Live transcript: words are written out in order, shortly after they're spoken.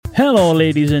Hello,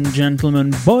 ladies and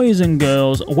gentlemen, boys and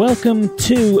girls. Welcome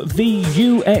to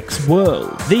the UX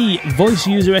World, the Voice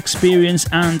User Experience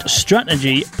and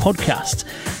Strategy podcast.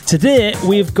 Today,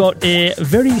 we've got a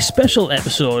very special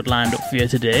episode lined up for you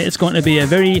today. It's going to be a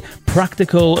very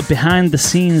practical,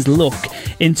 behind-the-scenes look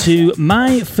into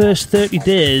my first 30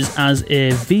 days as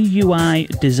a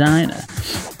VUI designer.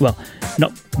 Well,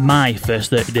 not my first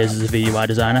 30 days as a VUI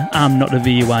designer. I'm not a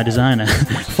VUI designer.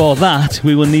 For that,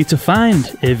 we will need to find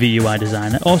a VUI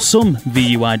designer or some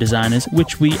VUI designers,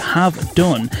 which we have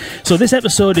done. So this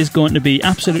episode is going to be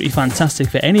absolutely fantastic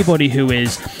for anybody who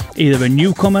is either a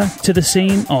newcomer to the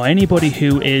scene or anybody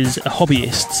who is a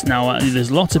hobbyist. Now,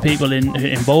 there's lots of people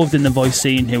involved in the voice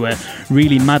scene who are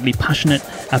really madly passionate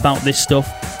about this stuff.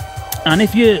 And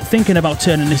if you're thinking about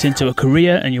turning this into a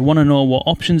career and you want to know what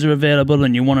options are available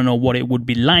and you want to know what it would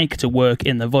be like to work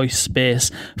in the voice space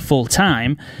full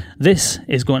time, this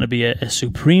is going to be a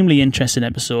supremely interesting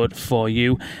episode for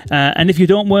you. And if you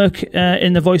don't work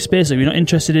in the voice space or you're not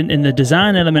interested in the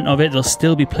design element of it, there'll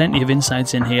still be plenty of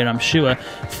insights in here, I'm sure,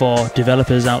 for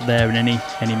developers out there and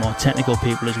any more technical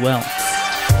people as well.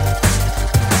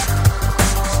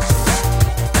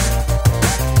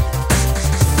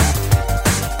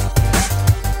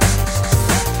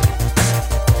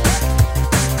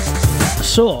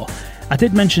 So, I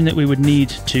did mention that we would need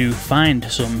to find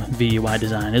some VUI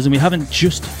designers, and we haven't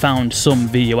just found some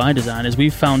VUI designers,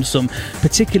 we've found some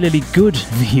particularly good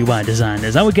VUI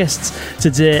designers. Our guests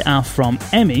today are from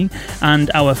Emmy, and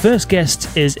our first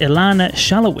guest is Ilana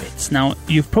Shalowitz. Now,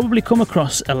 you've probably come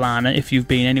across Ilana if you've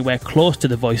been anywhere close to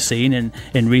the voice scene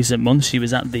in recent months. She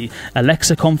was at the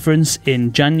Alexa conference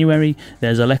in January.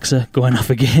 There's Alexa going off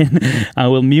again. I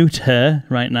will mute her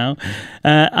right now.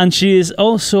 And she is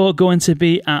also going to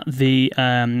be at the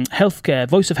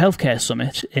Voice of Healthcare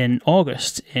Summit in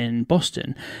August in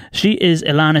Boston. She is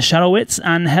Ilana Shalowitz,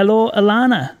 and hello,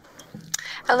 Ilana.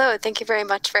 Hello, thank you very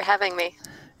much for having me.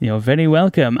 You're very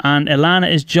welcome. And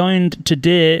Ilana is joined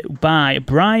today by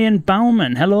Brian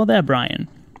Bauman. Hello there, Brian.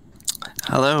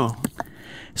 Hello.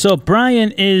 So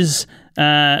Brian is...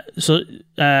 sorry,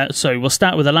 we'll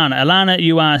start with Ilana. Ilana,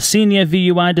 you are a senior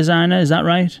VUI designer, is that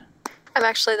right? I'm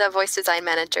actually the voice design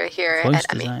manager here at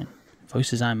Emmy. Voice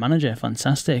design manager,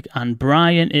 fantastic. And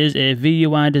Brian is a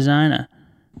VUI designer.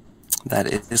 That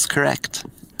is correct.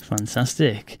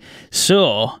 Fantastic.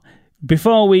 So,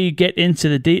 before we get into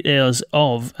the details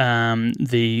of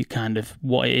the kind of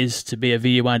what it is to be a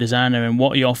VUI designer and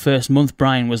what your first month,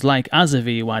 Brian, was like as a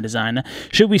VUI designer,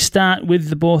 should we start with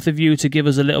the both of you to give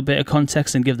us a little bit of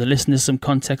context and give the listeners some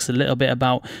context, a little bit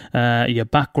about your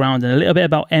background and a little bit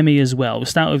about Emmy as well? We'll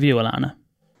start with you, Ilana.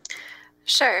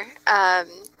 Sure.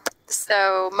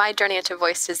 So my journey into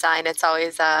voice design, it's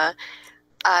always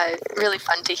really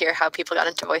fun to hear how people got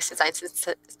into voice design since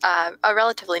it's a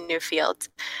relatively new field.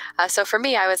 So for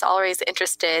me, I was always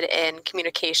interested in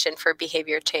communication for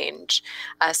behavior change.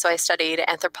 So I studied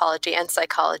anthropology and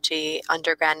psychology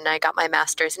undergrad, and I got my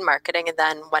master's in marketing and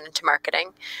then went into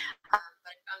marketing. But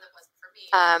I found that wasn't for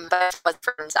me, but it was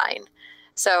for design.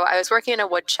 So I was working in a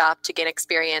wood shop to gain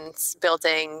experience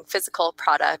building physical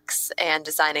products and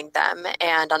designing them,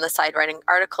 and on the side writing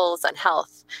articles on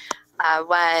health.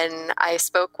 When I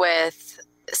spoke with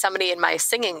somebody in my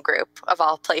singing group, of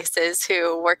all places,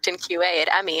 who worked in QA at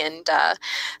Emmy and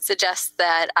suggest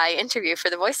that I interview for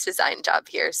the voice design job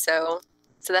here. So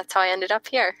that's how I ended up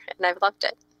here, and I've loved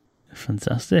it.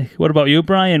 Fantastic. What about you,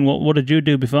 Brian? What did you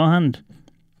do beforehand?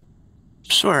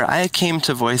 Sure. I came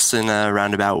to voice in a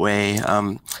roundabout way.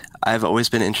 I've always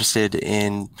been interested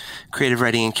in creative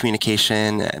writing and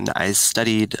communication, and I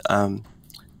studied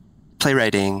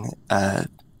playwriting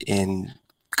in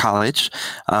college.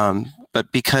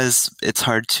 But because it's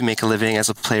hard to make a living as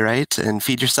a playwright and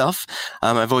feed yourself,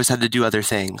 I've always had to do other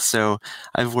things. So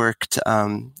I've worked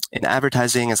in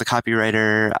advertising as a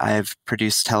copywriter. I've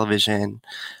produced television,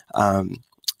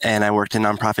 and I worked in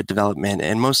nonprofit development.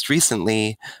 And most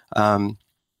recently,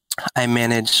 I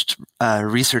managed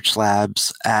research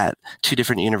labs at two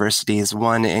different universities,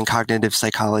 one in cognitive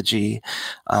psychology,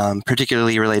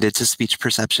 particularly related to speech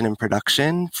perception and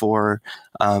production for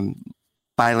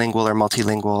bilingual or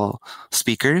multilingual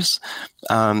speakers.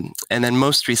 And then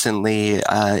most recently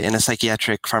in a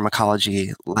psychiatric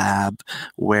pharmacology lab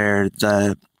where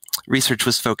the research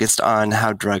was focused on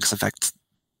how drugs affect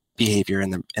behavior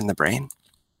in the brain.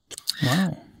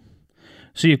 Wow.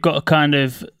 So you've got a kind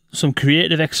of some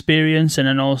creative experience and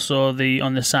then also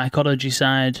on the psychology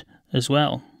side as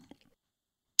well.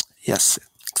 Yes,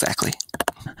 exactly.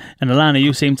 And Ilana,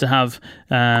 you seem to have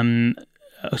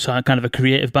so kind of a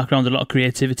creative background, a lot of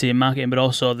creativity in marketing, but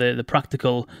also the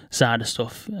practical side of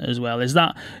stuff as well. Is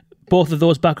that both of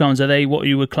those backgrounds, are they what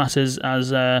you would class as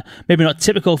maybe not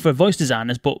typical for voice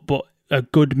designers, but a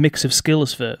good mix of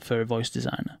skills for a voice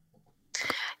designer?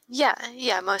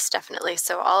 Yeah, most definitely.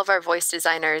 So all of our voice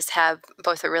designers have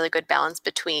both a really good balance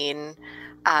between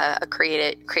a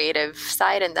creative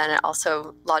side and then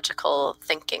also logical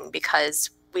thinking, because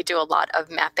we do a lot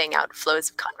of mapping out flows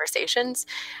of conversations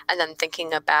and then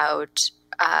thinking about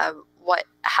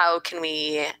how can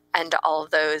we end all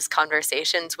of those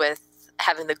conversations with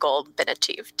having the goal been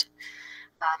achieved.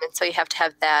 And so you have to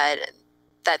have that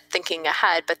thinking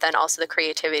ahead, but then also the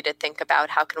creativity to think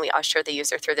about how can we usher the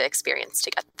user through the experience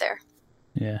to get there.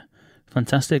 Yeah,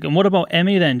 fantastic. And what about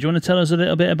Emmy then? Do you want to tell us a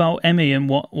little bit about Emmy and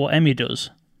what Emmy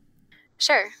does?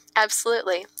 Sure,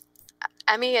 absolutely.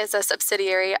 Emmy is a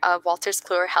subsidiary of Wolters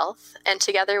Kluwer Health, and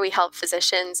together we help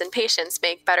physicians and patients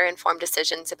make better informed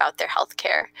decisions about their health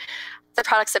care. The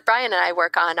products that Brian and I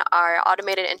work on are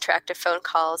automated interactive phone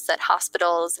calls that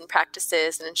hospitals and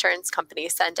practices and insurance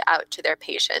companies send out to their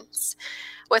patients.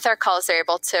 With our calls, they're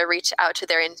able to reach out to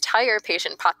their entire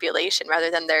patient population rather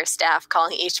than their staff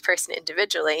calling each person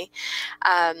individually,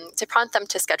 to prompt them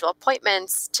to schedule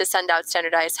appointments, to send out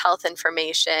standardized health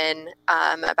information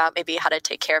about maybe how to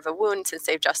take care of a wound since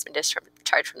they've just been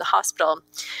discharged from the hospital.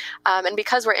 And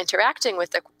because we're interacting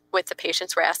with the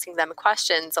patients, we're asking them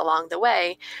questions along the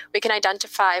way, we can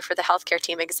identify for the healthcare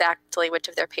team exactly which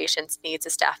of their patients needs a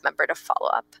staff member to follow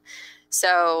up.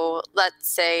 So let's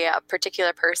say a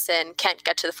particular person can't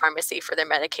get to the pharmacy for their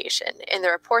medication. In the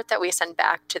report that we send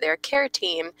back to their care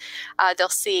team, they'll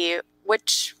see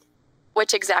which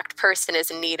exact person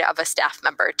is in need of a staff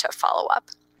member to follow up.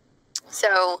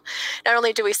 So not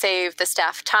only do we save the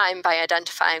staff time by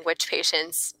identifying which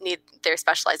patients need their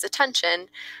specialized attention,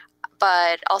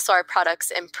 but also our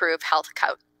products improve health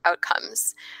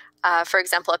outcomes. For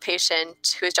example, a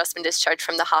patient who has just been discharged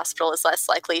from the hospital is less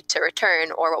likely to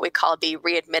return, or what we call be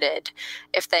readmitted,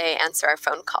 if they answer our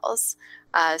phone calls.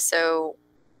 So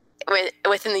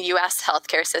within the U.S.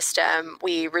 healthcare system,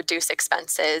 we reduce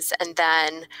expenses, and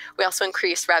then we also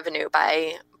increase revenue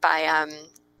by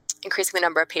increasing the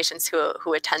number of patients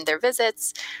who attend their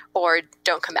visits or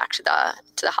don't come back to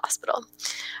the hospital.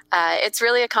 It's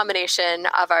really a combination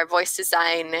of our voice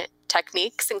design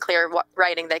techniques and clear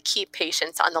writing that keep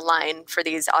patients on the line for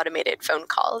these automated phone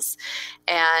calls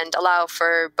and allow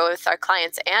for both our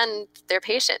clients and their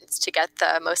patients to get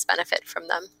the most benefit from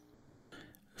them.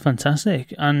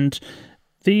 Fantastic. And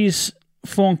these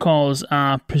phone calls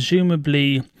are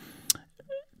presumably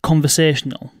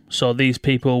conversational, so these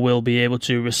people will be able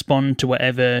to respond to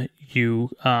whatever you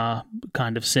are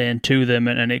kind of saying to them,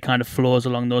 and it kind of flows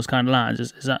along those kind of lines.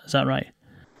 Is that right?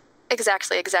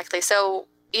 Exactly. So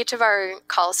each of our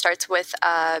calls starts with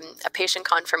a patient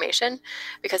confirmation,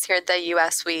 because here in the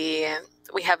U.S. we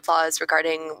have laws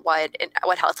regarding what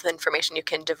health information you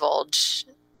can divulge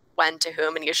when to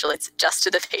whom, and usually it's just to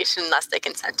the patient unless they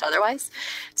consent otherwise.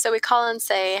 So we call and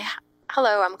say,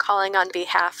 hello, I'm calling on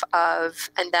behalf of,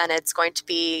 and then it's going to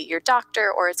be your doctor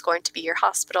or it's going to be your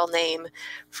hospital name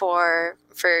for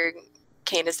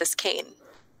Kane, is this Kane?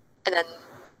 And then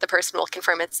the person will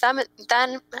confirm it's them,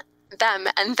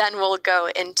 and then we'll go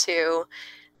into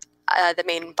the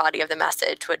main body of the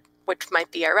message, which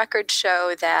might be a record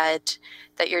show that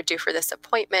you're due for this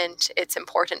appointment. It's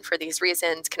important for these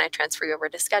reasons. Can I transfer you over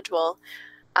to schedule?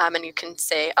 And you can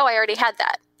say, oh, I already had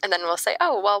that. And then we'll say,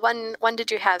 oh, well, when did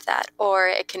you have that? Or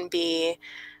it can be,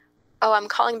 oh, I'm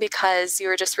calling because you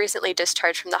were just recently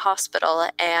discharged from the hospital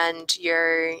and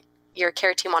your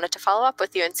care team wanted to follow up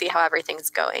with you and see how everything's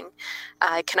going.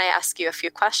 Can I ask you a few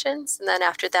questions? And then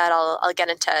after that, I'll get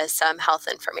into some health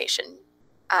information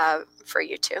for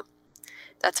you too.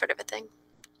 That sort of a thing.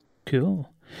 Cool.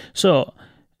 So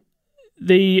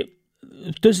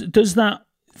does that,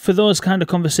 for those kind of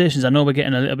conversations, I know we're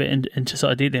getting a little bit into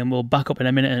sort of detail, and we'll back up in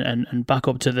a minute and back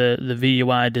up to the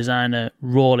VUI designer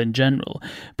role in general.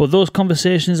 But those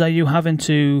conversations, are you having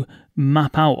to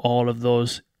map out all of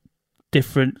those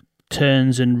different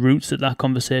turns and routes that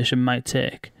conversation might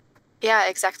take? Yeah,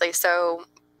 exactly. So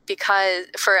because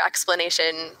for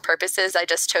explanation purposes, I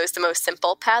just chose the most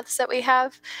simple paths that we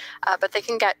have, but they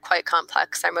can get quite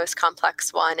complex. Our most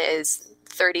complex one is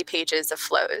 30 pages of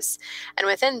flows. And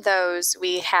within those,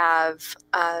 we have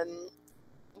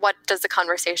what does the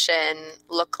conversation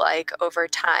look like over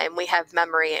time? We have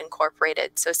memory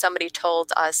incorporated. So somebody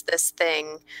told us this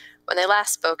thing when they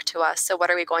last spoke to us. So what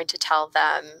are we going to tell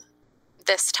them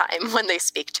this time when they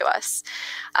speak to us?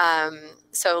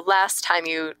 So last time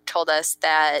you told us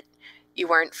that you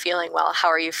weren't feeling well. How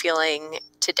are you feeling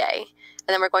today?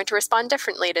 and then we're going to respond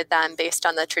differently to them based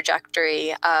on the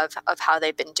trajectory of how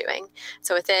they've been doing.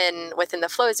 So within the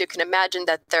flows, you can imagine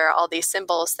that there are all these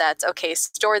symbols that, okay,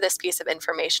 store this piece of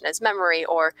information as memory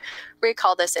or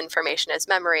recall this information as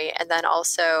memory. And then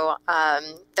also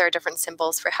there are different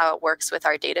symbols for how it works with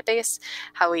our database,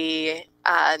 how we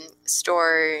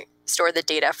store the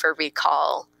data for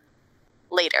recall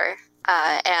later.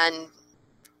 And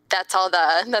that's all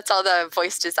the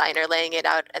voice designer laying it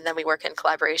out, and then we work in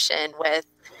collaboration with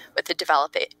the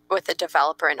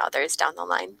developer and others down the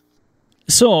line.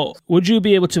 So, would you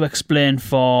be able to explain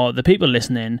for the people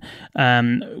listening,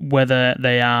 whether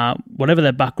they are, whatever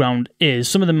their background is,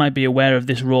 some of them might be aware of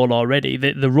this role already.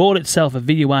 The role itself, a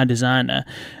VUI designer.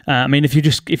 I mean, if you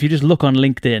just look on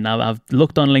LinkedIn, I've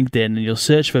looked on LinkedIn, and you'll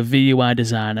search for VUI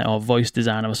designer or voice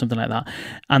designer or something like that,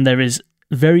 and there is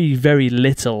very, very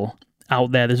little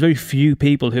out there. There's very few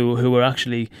people who are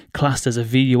actually classed as a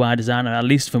VUI designer, at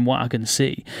least from what I can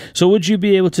see. So would you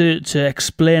be able to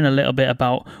explain a little bit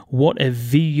about what a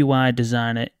VUI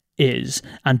designer is?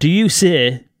 And do you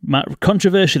say,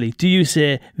 controversially, do you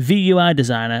say VUI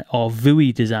designer or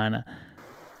VUI designer?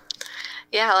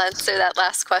 Yeah, I'll answer that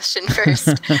last question first.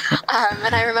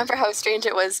 And I remember how strange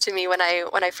it was to me when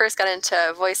I first got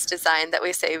into voice design that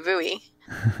we say VUI.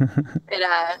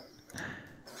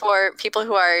 For people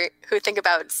who think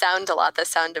about sound a lot, the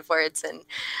sound of words, and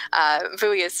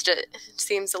VUI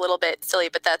seems a little bit silly,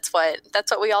 but that's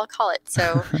what we all call it.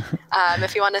 So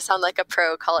if you want to sound like a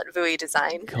pro, call it VUI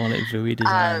design. Call it VUI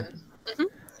design.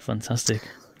 Fantastic.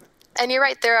 And you're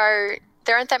right. There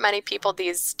aren't that many people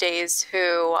these days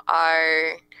who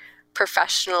are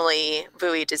professionally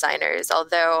VUI designers,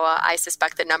 although I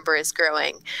suspect the number is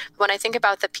growing. When I think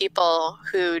about the people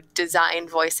who design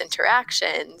voice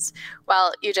interactions,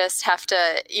 well, you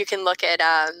can look at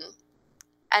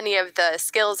any of the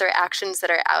skills or actions that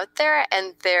are out there,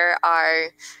 and there are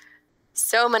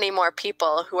so many more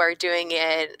people who are doing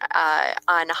it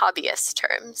on hobbyist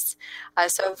terms.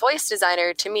 So a voice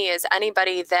designer to me is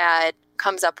anybody that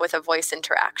comes up with a voice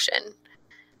interaction.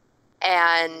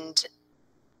 And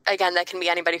again, that can be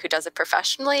anybody who does it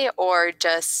professionally or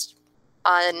just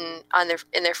in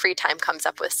their free time comes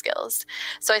up with skills.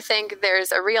 So I think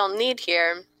there's a real need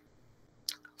here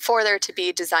for there to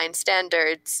be design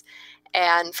standards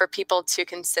and for people to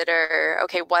consider,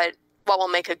 okay, what will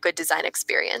make a good design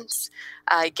experience,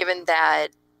 given that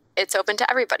it's open to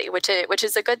everybody, which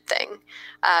is a good thing.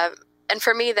 And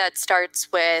for me, that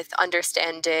starts with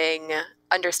understanding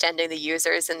the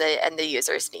users and the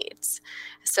users' needs.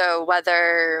 So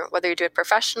whether you do it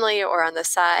professionally or on the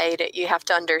side, you have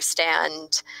to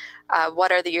understand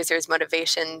what are the users'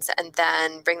 motivations, and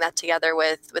then bring that together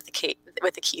with the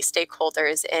key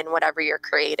stakeholders in whatever you're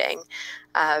creating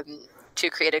to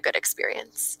create a good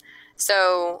experience.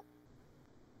 So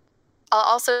I'll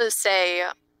also say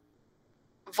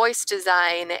voice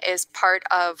design is part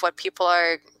of what people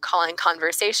are calling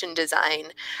conversation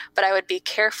design, but I would be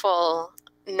careful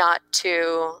not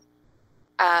to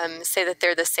say that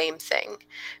they're the same thing,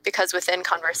 because within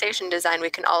conversation design, we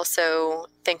can also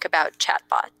think about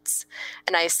chatbots.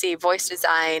 And I see voice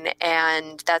design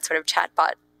and that sort of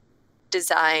chatbot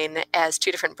design as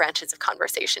two different branches of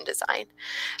conversation design.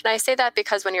 And I say that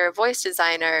because when you're a voice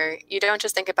designer, you don't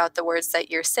just think about the words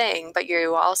that you're saying, but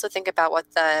you also think about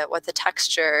what the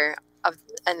texture of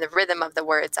and the rhythm of the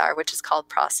words are, which is called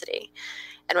prosody.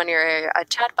 And when you're a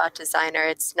chatbot designer,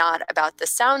 it's not about the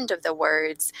sound of the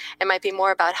words. It might be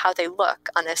more about how they look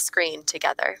on a screen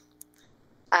together.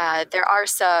 There are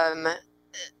some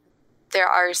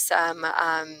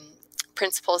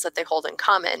principles that they hold in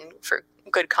common for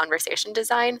good conversation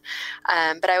design,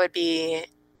 but I would be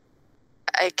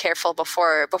careful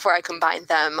before I combine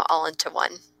them all into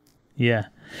one. Yeah.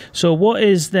 So what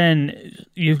is then,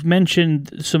 you've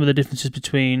mentioned some of the differences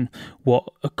between what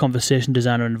a conversation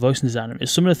designer and a voice designer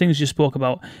is. Some of the things you spoke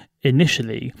about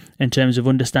initially in terms of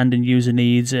understanding user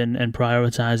needs and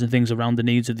prioritizing things around the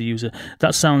needs of the user,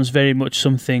 that sounds very much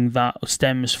something that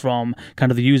stems from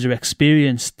kind of the user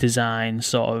experience design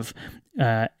sort of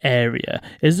area.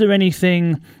 Is there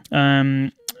anything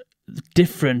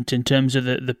different in terms of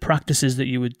the practices that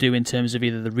you would do in terms of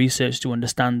either the research to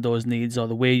understand those needs or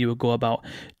the way you would go about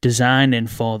designing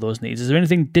for those needs? Is there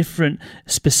anything different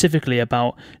specifically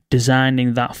about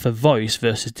designing that for voice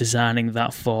versus designing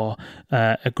that for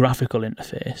a graphical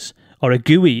interface, or a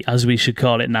GUI as we should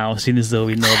call it now, seeing as though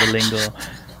we know the lingo?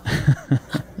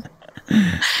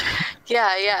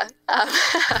 Yeah.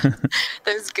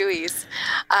 Those GUIs.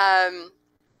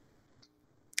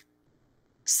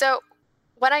 So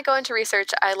when I go into research,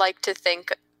 I like to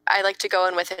think I like to go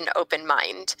in with an open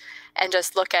mind and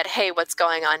just look at, hey, what's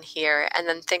going on here? And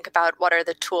then think about what are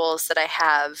the tools that I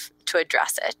have to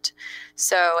address it.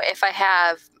 So if I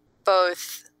have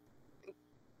both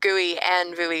GUI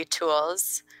and VUI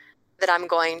tools, that I'm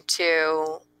going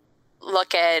to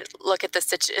look at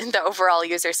the overall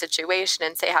user situation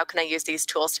and say, how can I use these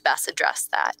tools to best address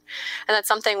that? And that's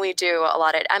something we do a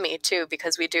lot at Emmy too,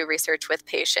 because we do research with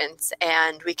patients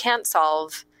and we can't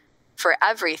solve for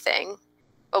everything.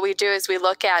 What we do is we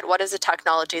look at what is the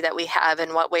technology that we have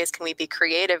and what ways can we be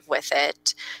creative with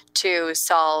it to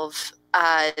solve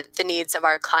the needs of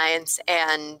our clients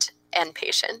and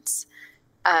patients.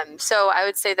 So I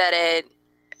would say that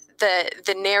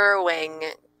the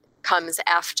narrowing comes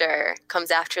after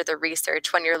the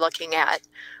research when you're looking at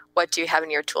what do you have in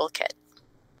your toolkit.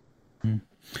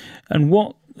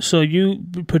 And so you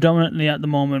predominantly at the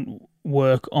moment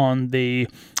work on the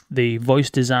voice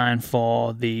design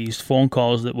for these phone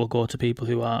calls that will go to people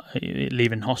who are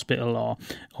leaving hospital or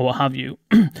what have you.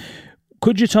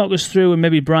 Could you talk us through, and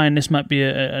maybe Brian, this might be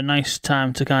a nice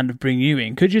time to kind of bring you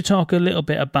in. Could you talk a little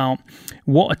bit about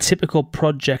what a typical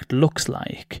project looks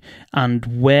like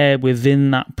and where within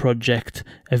that project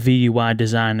a VUI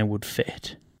designer would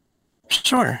fit?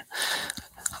 Sure.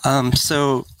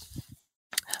 So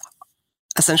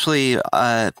essentially,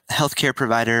 a healthcare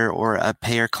provider or a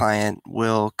payer client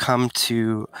will come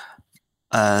to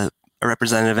a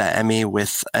representative at Emmy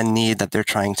with a need that they're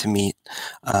trying to meet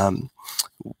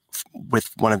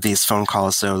with one of these phone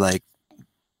calls. So like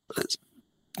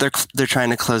they're trying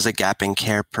to close a gap in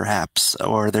care perhaps,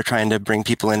 or they're trying to bring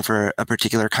people in for a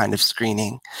particular kind of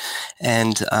screening.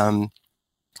 And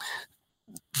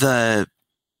the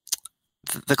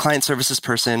client services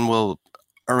person will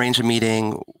arrange a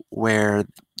meeting where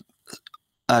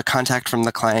a contact from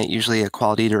the client, usually a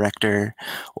quality director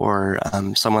or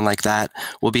someone like that,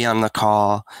 will be on the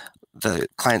call, the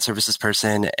client services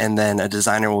person, and then a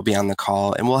designer will be on the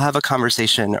call, and we'll have a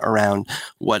conversation around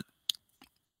what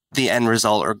the end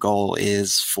result or goal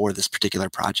is for this particular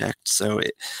project. So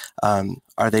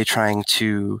are they trying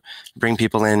to bring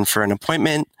people in for an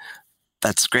appointment?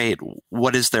 That's great.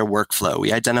 What is their workflow?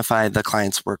 We identify the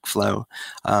client's workflow.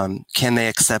 Can they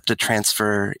accept a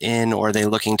transfer in, or are they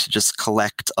looking to just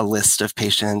collect a list of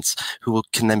patients who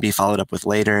can then be followed up with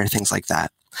later, things like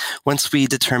that. Once we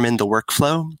determine the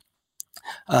workflow,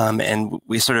 and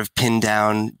we sort of pin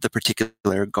down the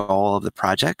particular goal of the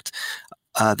project,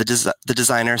 the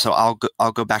designer, so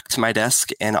I'll go back to my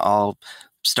desk and I'll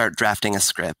start drafting a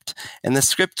script. And the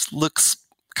script looks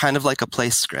kind of like a play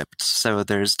script. So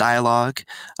there's dialogue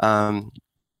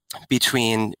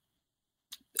between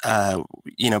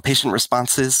patient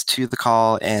responses to the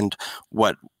call and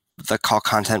what the call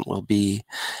content will be.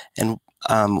 And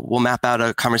we'll map out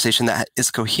a conversation that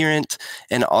is coherent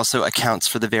and also accounts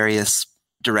for the various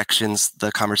directions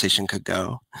the conversation could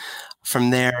go. From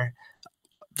there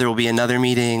will be another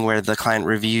meeting where the client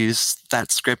reviews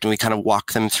that script and we kind of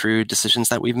walk them through decisions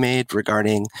that we've made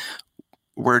regarding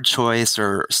word choice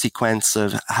or sequence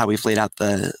of how we've laid out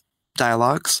the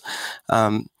dialogues.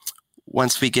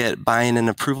 Once we get buy-in and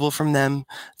approval from them,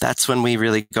 that's when we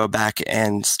really go back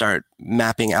and start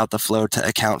mapping out the flow to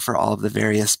account for all of the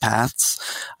various paths,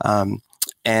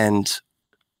 and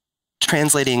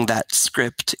translating that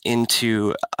script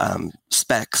into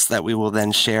specs that we will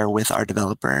then share with our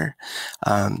developer,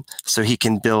 so he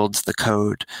can build the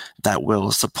code that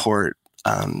will support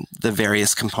the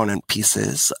various component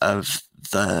pieces of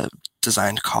the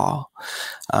designed call.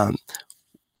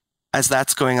 As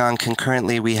that's going on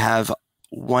concurrently, we have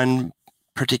one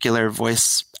particular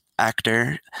voice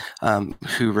actor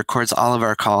who records all of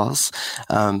our calls.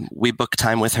 We book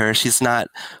time with her. She's not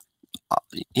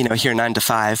here 9 to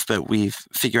 5, but we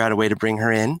figure out a way to bring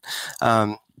her in.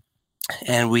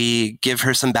 And we give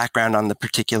her some background on the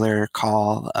particular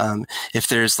call. If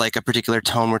there's like a particular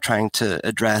tone we're trying to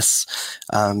address,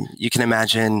 you can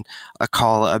imagine a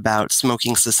call about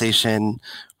smoking cessation,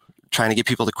 trying to get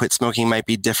people to quit smoking might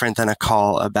be different than a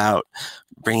call about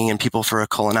bringing in people for a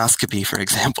colonoscopy, for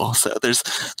example. So there's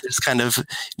kind of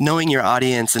knowing your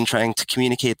audience and trying to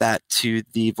communicate that to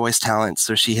the voice talent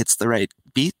so she hits the right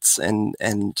beats and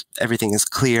everything is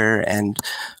clear and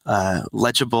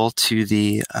legible to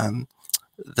the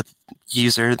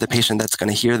user, the patient that's going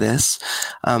to hear this.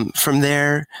 From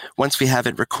there, once we have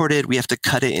it recorded, we have to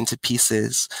cut it into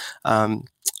pieces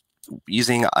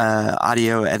using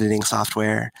audio editing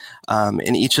software.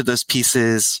 And each of those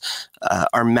pieces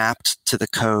are mapped to the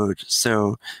code.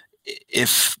 So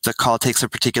if the call takes a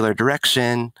particular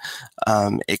direction,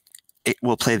 it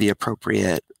will play the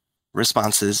appropriate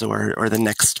responses or the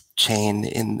next chain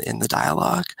in the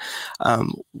dialogue.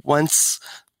 Once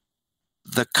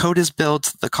the code is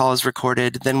built, the call is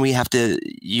recorded, then we have to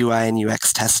UI and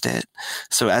UX test it.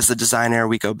 So as the designer,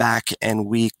 we go back and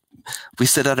we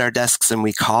sit at our desks and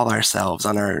we call ourselves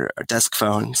on our desk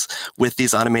phones with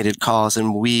these automated calls,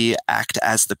 and we act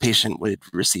as the patient would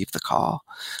receive the call.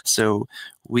 So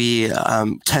we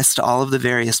test all of the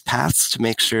various paths to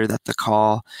make sure that the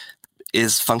call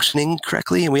is functioning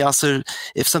correctly. And we also,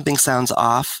 if something sounds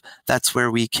off, that's where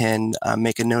we can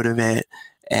make a note of it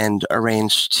and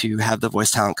arrange to have the voice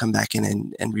talent come back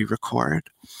in and re-record.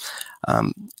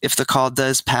 If the call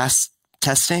does pass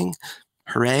testing,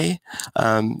 hooray.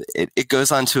 It goes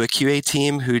on to a QA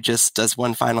team who just does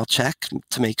one final check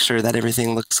to make sure that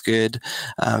everything looks good.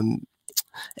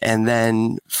 And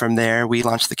then from there, we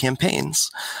launch the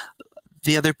campaigns.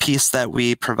 The other piece that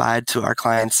we provide to our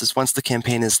clients is once the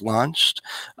campaign is launched,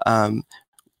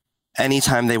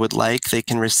 anytime they would like, they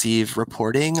can receive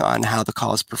reporting on how the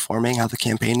call is performing, how the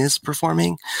campaign is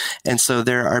performing. And so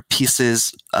there are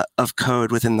pieces of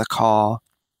code within the call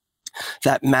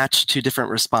that match to different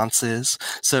responses.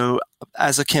 So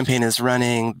as a campaign is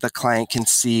running, the client can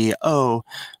see,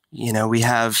 we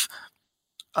have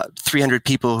 300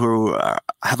 people who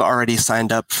have already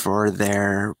signed up for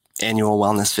their annual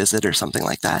wellness visit or something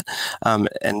like that.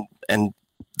 And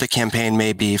the campaign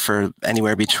may be for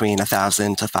anywhere between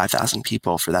 1,000 to 5,000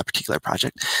 people for that particular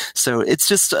project. So it's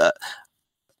just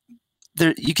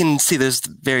there, you can see there's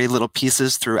very little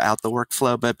pieces throughout the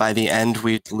workflow, but by the end,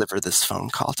 we deliver this phone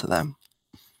call to them.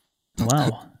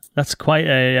 Wow. That's quite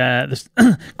there's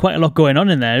quite a lot going on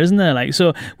in there, isn't there? Like,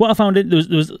 so what I found, there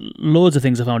was loads of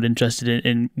things I found interested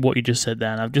in what you just said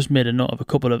there, and I've just made a note of a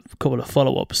couple of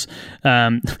follow-ups.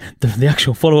 The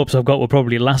actual follow-ups I've got will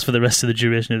probably last for the rest of the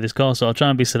duration of this course, so I'll try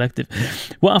and be selective.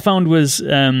 What I found was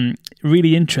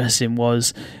really interesting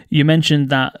was you mentioned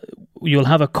that you'll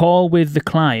have a call with the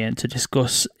client to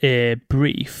discuss a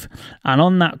brief, and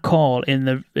on that call, in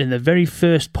the very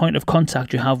first point of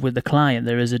contact you have with the client,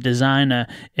 there is a designer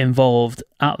involved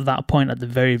at that point at the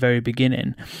very, very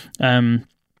beginning.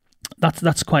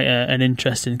 That's quite an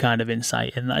interesting kind of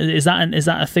insight. And is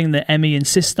that a thing that Emmy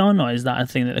insists on, or is that a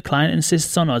thing that the client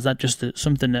insists on, or is that just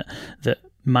something that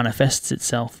manifests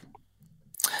itself?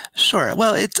 Sure.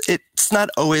 Well, it's not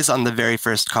always on the very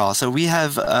first call. So we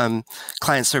have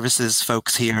client services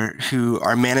folks here who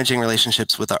are managing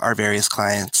relationships with our various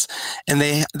clients, and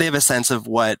they have a sense of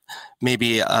what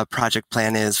maybe a project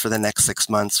plan is for the next 6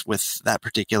 months with that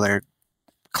particular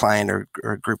client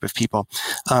or group of people.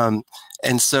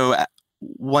 And so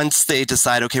once they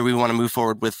decide, okay, we want to move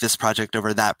forward with this project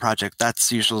over that project,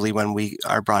 that's usually when we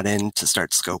are brought in to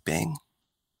start scoping.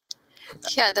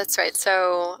 Yeah, that's right.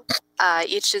 So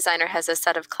each designer has a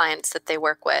set of clients that they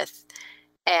work with.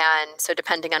 And so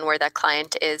depending on where that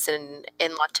client is in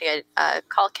launching a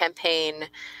call campaign,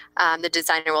 the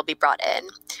designer will be brought in.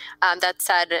 That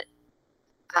said,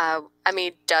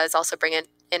 Emmy does also bring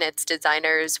in its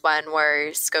designers when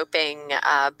we're scoping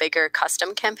bigger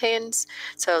custom campaigns.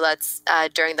 So that's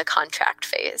during the contract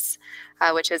phase.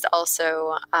 Which is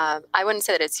also, I wouldn't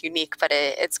say that it's unique, but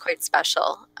it's quite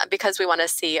special because we want to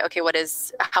see, okay,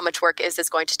 how much work is this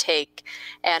going to take?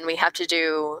 And we have to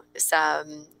do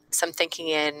some thinking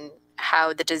in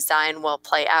how the design will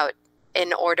play out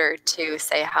in order to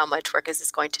say how much work is this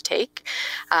going to take.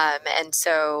 And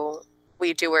so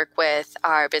we do work with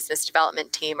our business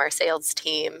development team, our sales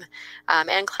team,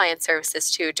 and client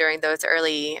services too during those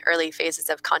early phases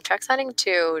of contract signing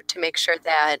to make sure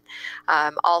that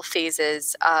all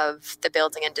phases of the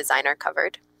building and design are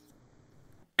covered.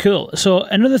 Cool. So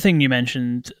another thing you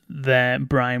mentioned there,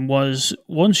 Brian, was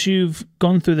once you've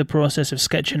gone through the process of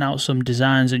sketching out some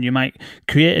designs and you might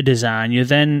create a design, you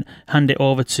then hand it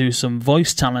over to some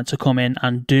voice talent to come in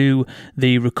and do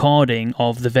the recording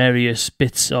of the various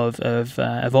bits of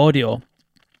audio.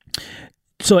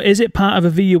 So is it part of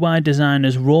a VUI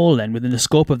designer's role then, within the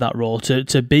scope of that role,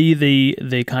 to be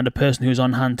the kind of person who's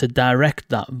on hand to direct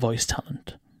that voice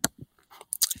talent?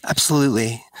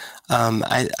 Absolutely.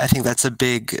 I think that's a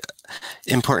big,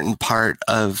 important part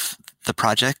of the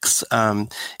projects,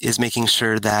 is making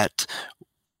sure that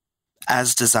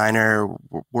as designer,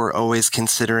 we're always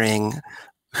considering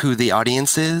who the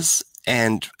audience is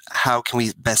and how can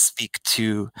we best speak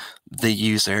to the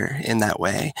user in that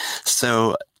way.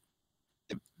 So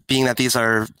being that these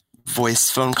are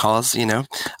voice phone calls,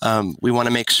 we want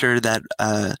to make sure that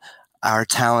our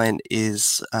talent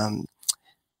is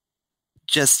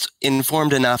just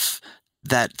informed enough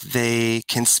that they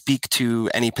can speak to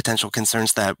any potential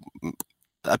concerns that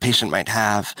a patient might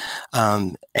have,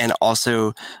 and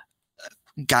also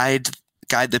guide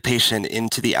the patient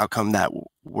into the outcome that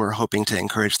we're hoping to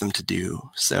encourage them to do.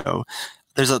 So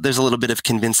there's a little bit of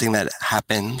convincing that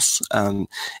happens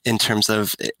in terms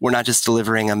of we're not just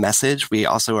delivering a message, we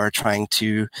also are trying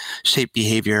to shape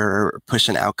behavior or push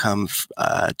an outcome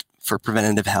for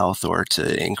preventative health or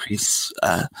to increase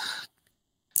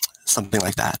something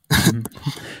like that.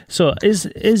 So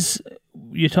is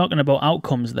you're talking about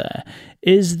outcomes there,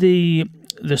 is the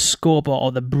scope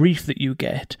or the brief that you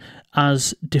get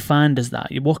as defined as that?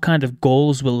 What kind of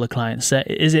goals will the client set?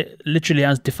 Is it literally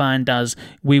as defined as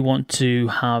we want to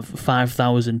have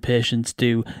 5,000 patients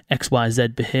do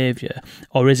XYZ behaviour,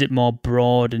 or is it more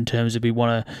broad in terms of we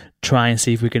want to try and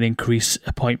see if we can increase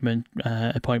appointment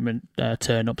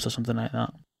turn-ups or something like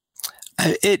that?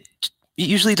 It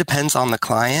usually depends on the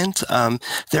client.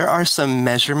 There are some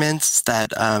measurements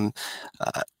that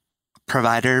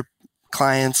provider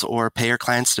clients or payer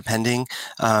clients, depending,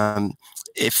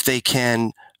 if they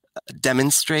can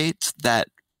demonstrate that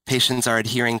patients are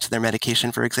adhering to their medication,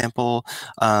 for example,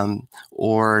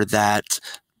 or that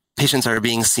patients are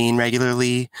being seen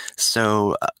regularly.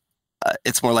 So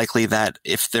it's more likely that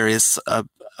if there is a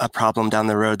problem down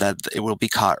the road, that it will be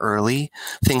caught early,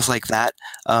 things like that.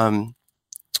 So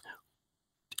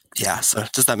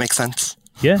does that make sense?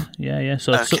 Yeah.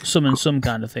 So okay. Some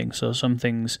kind of thing. So some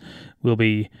things will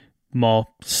be more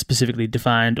specifically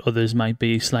defined, others might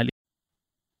be slightly.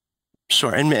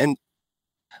 Sure, and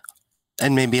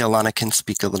maybe Alana can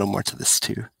speak a little more to this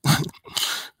too.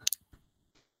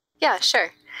 Yeah,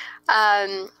 sure.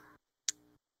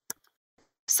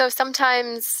 So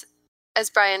sometimes, as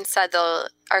Brian said,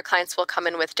 our clients will come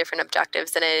in with different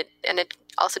objectives, and it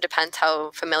also depends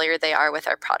how familiar they are with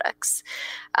our products.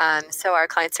 So our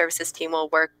client services team will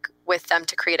work with them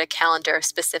to create a calendar of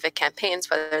specific campaigns,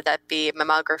 whether that be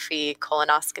mammography,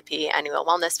 colonoscopy, annual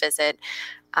wellness visit,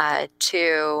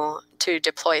 to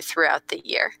deploy throughout the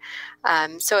year.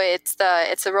 So it's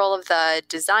the role of the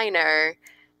designer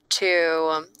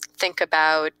to think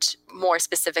about more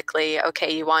specifically,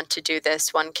 okay, you want to do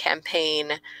this one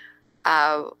campaign,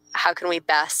 how can we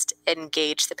best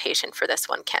engage the patient for this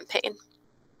one campaign?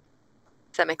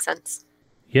 Does that make sense?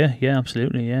 Yeah,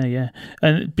 absolutely. Yeah.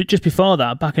 And just before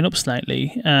that, backing up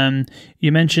slightly,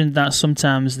 you mentioned that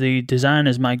sometimes the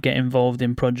designers might get involved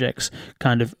in projects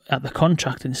kind of at the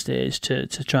contracting stage to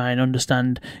try and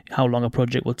understand how long a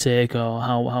project will take or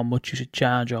how much you should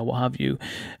charge or what have you.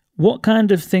 What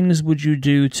kind of things would you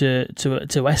do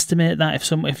to estimate that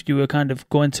if you were kind of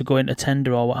going to go into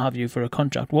tender or what have you for a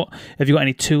contract? What have you got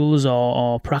any tools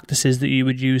or practices that you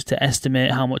would use to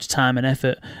estimate how much time and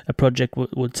effort a project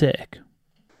would take?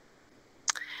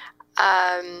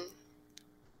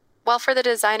 Well, for the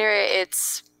designer,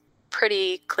 it's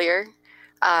pretty clear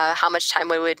how much time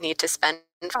we would need to spend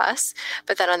for us.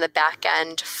 But then on the back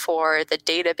end, for the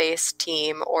database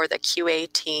team or the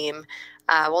QA team,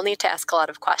 we'll need to ask a lot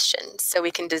of questions. So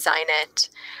we can design it.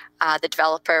 The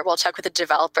developer, we'll check with the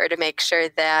developer to make sure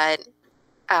that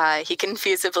he can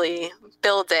feasibly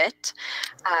build it.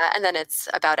 And then it's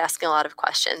about asking a lot of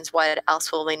questions. What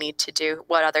else will we need to do?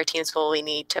 What other teams will we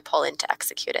need to pull in to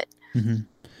execute it? Mm-hmm.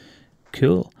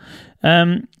 Cool.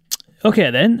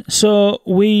 Okay, then. So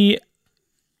we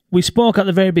spoke at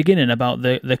the very beginning about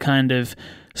the kind of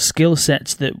skill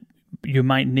sets that you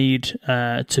might need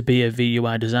to be a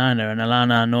VUI designer. And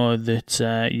Alana, I know that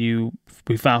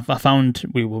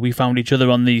we found each other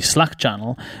on the Slack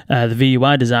channel, the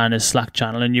VUI designers Slack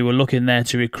channel, and you were looking there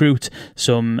to recruit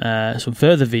some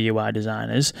further VUI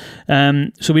designers.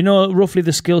 So we know roughly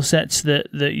the skill sets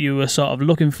that you were sort of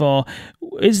looking for.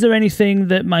 Is there anything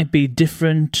that might be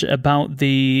different about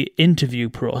the interview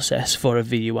process for a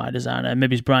VUI designer?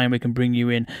 Maybe, Brian, we can bring you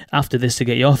in after this to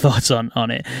get your thoughts on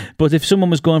it. But if someone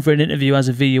was going for an interview as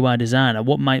a VUI designer,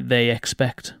 what might they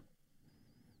expect?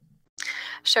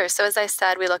 Sure. So as I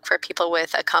said, we look for people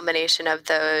with a combination of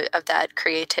that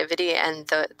creativity and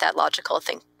that logical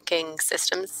thinking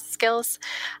systems skills,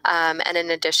 and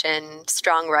in addition,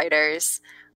 strong writers,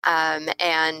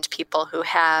 and people who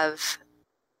have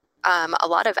a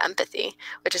lot of empathy,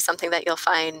 which is something that you'll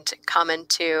find common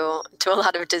to a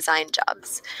lot of design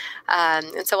jobs.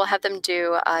 And so we'll have them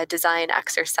do a design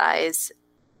exercise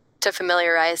to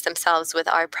familiarize themselves with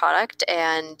our product,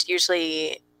 and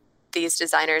usually these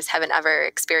designers haven't ever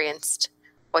experienced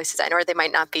voice design, or they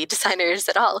might not be designers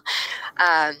at all.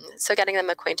 So getting them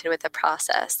acquainted with the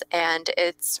process. And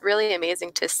it's really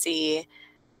amazing to see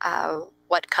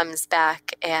what comes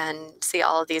back and see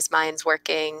all of these minds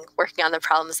working on the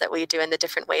problems that we do and the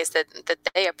different ways that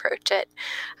they approach it.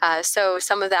 So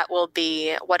some of that will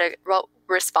be what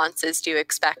responses do you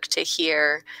expect to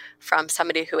hear from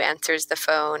somebody who answers the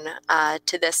phone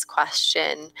to this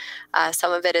question?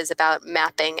 Some of it is about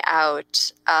mapping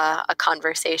out a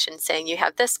conversation, saying you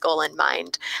have this goal in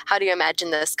mind. How do you imagine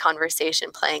this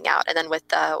conversation playing out? And then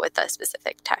with a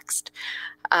specific text.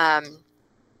 And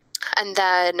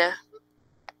then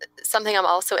something I'm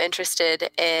also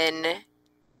interested in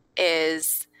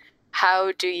is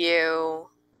how do you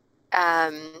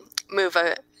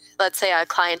let's say a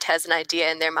client has an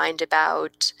idea in their mind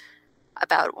about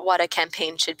what a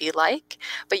campaign should be like,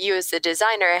 but you as the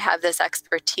designer have this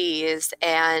expertise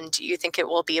and you think it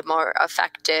will be more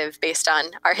effective based on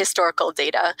our historical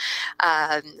data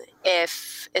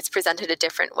if it's presented a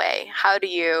different way. How do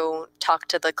you talk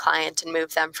to the client and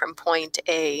move them from point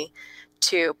A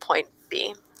to point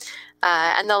B?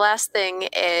 And the last thing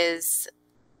is,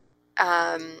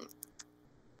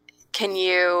 can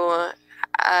you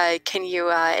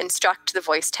instruct the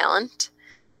voice talent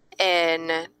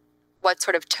in what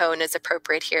sort of tone is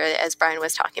appropriate here, as Brian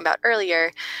was talking about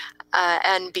earlier?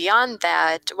 And beyond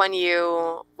that, when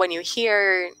you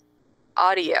hear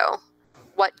audio,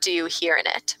 what do you hear in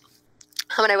it?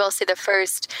 And I will say the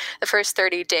first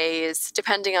 30 days,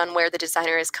 depending on where the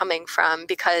designer is coming from,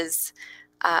 because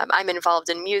I'm involved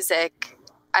in music,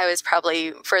 I was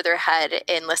probably further ahead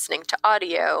in listening to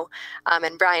audio.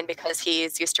 And Brian, because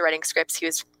he's used to writing scripts, he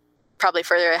was probably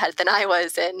further ahead than I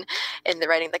was in the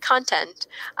writing the content.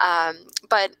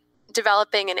 But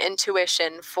developing an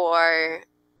intuition for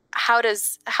how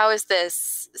is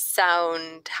this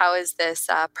sound, how is this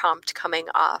prompt coming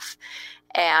off,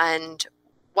 and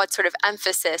what sort of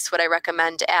emphasis would I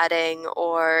recommend adding,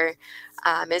 or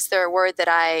is there a word that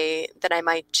I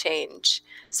might change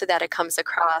so that it comes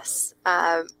across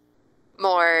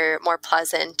more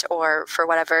pleasant, or for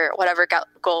whatever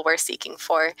goal we're seeking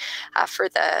for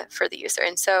the user.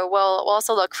 And so we'll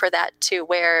also look for that too.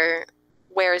 Where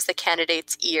is the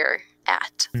candidate's ear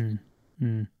at?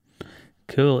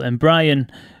 Cool. And Brian,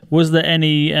 was there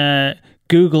any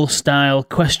Google-style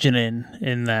questioning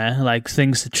in there, like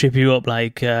things to trip you up,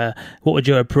 like what would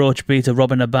your approach be to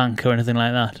robbing a bank or anything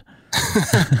like that?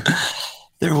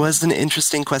 There was an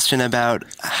interesting question about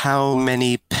how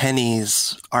many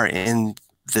pennies are in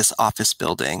this office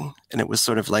building, and it was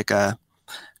sort of like a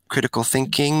critical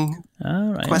thinking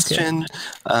question.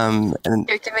 Okay. And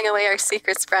you're giving away our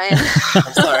secrets, Brian.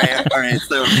 I'm sorry. All right,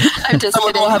 so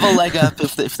someone will have a leg up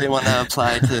if they want to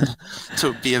apply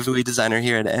to be a VUI designer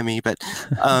here at Emmy. But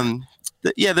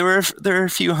yeah, there were a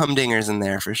few humdingers in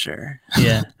there for sure.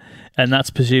 Yeah. And that's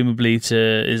presumably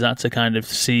to kind of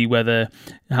see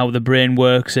how the brain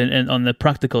works and on the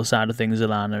practical side of things,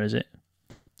 Alana, is it?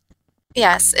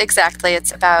 Yes, exactly.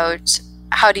 It's about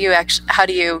how do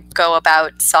you go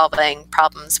about solving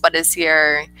problems? What is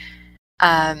your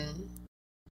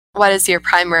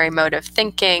primary mode of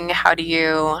thinking? How do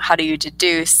you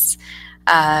deduce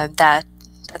that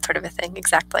sort of a thing?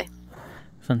 Exactly.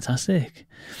 Fantastic.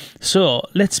 So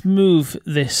let's move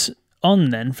this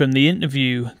on then from the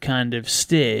interview kind of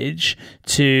stage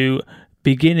to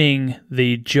beginning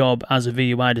the job as a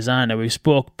VUI designer. We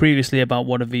spoke previously about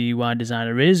what a VUI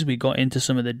designer is. We got into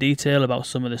some of the detail about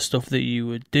some of the stuff that you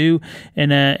would do in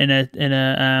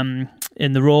the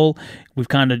role. We've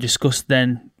kind of discussed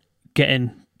then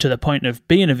getting to the point of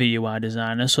being a VUI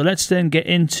designer. So let's then get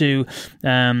into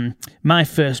my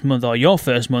first month, or your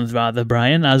first month rather,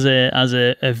 Brian, as a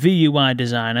VUI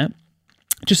designer.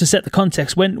 Just to set the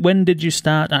context, when did you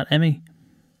start at Emmy?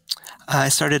 I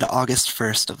started August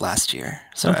 1st of last year,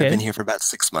 so okay. I've been here for about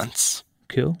 6 months.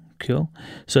 Cool.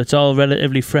 So it's all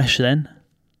relatively fresh then?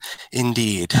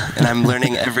 Indeed, and I'm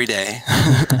learning every day.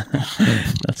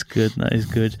 That's good, that is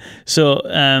good. So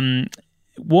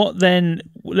what then,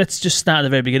 let's just start at the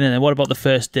very beginning then. What about the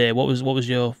first day? What was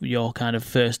your kind of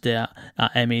first day at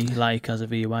Emmy like as a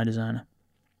VUI designer?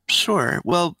 Sure.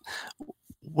 Well,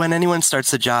 when anyone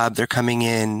starts a job, they're coming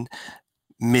in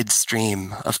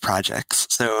midstream of projects.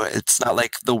 So it's not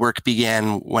like the work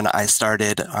began when I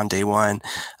started on day one.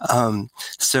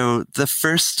 So the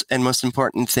first and most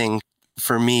important thing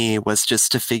for me was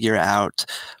just to figure out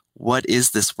what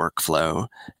is this workflow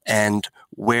and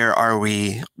where are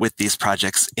we with these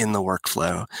projects in the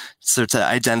workflow. So to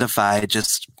identify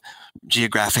just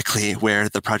geographically where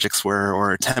the projects were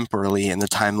or temporally in the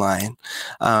timeline,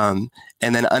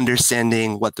 and then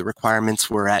understanding what the requirements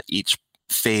were at each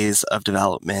phase of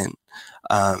development,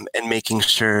 and making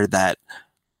sure that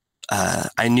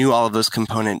I knew all of those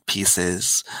component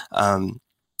pieces.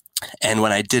 And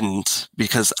when I didn't,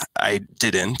 because I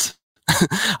didn't,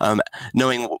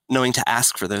 knowing to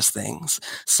ask for those things.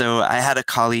 So I had a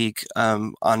colleague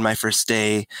on my first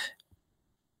day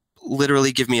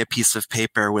literally give me a piece of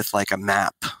paper with like a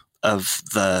map of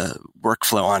the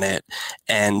workflow on it.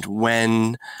 And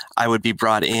when I would be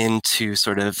brought in to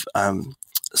sort of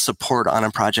support on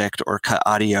a project or cut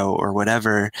audio or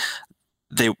whatever,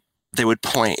 they would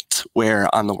point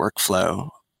where on the workflow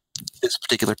this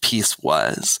particular piece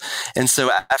was. And so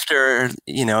after,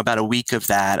 about a week of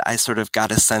that, I sort of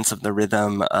got a sense of the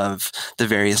rhythm of the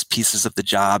various pieces of the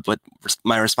job, what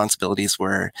my responsibilities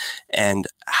were, and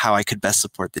how I could best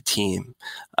support the team.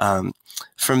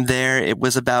 From there, it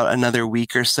was about another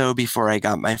week or so before I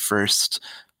got my first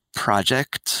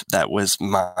project that was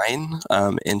mine,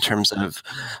 in terms of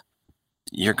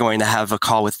you're going to have a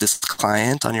call with this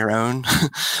client on your own.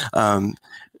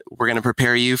 We're going to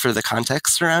prepare you for the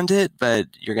context around it, but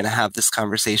you're going to have this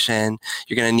conversation.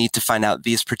 You're going to need to find out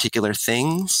these particular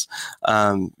things.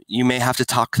 You may have to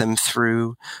talk them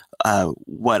through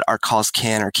what our calls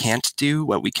can or can't do,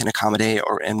 what we can accommodate,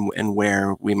 and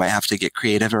where we might have to get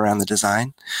creative around the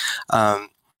design.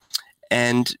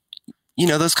 And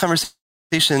those conversations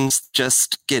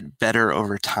just get better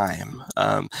over time.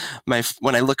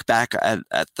 When I look back at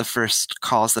the first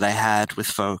calls that I had with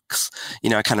folks,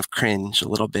 I kind of cringe a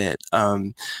little bit,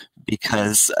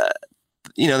 because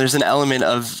there's an element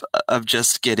of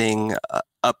just getting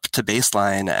up to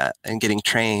baseline and getting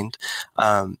trained,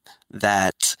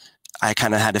 that I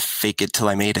kind of had to fake it till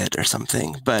I made it or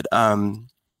something. But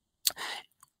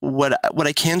what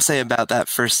I can say about that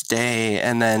first day,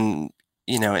 and then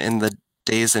in the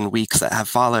days and weeks that have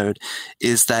followed,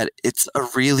 is that it's a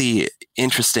really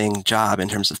interesting job in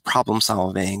terms of problem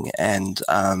solving. And,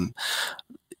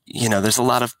 there's a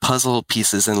lot of puzzle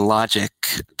pieces and logic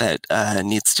that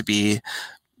needs to be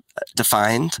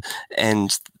defined.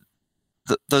 And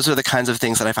those are the kinds of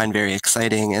things that I find very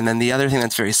exciting. And then the other thing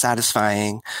that's very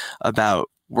satisfying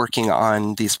about working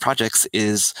on these projects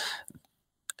is,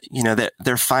 that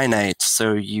they're finite.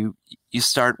 So you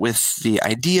start with the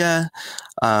idea,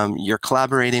 you're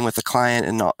collaborating with the client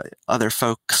and other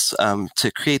folks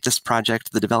to create this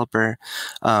project, the developer.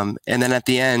 And then at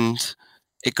the end,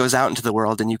 it goes out into the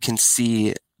world and you can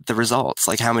see the results,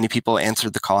 like how many people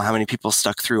answered the call, how many people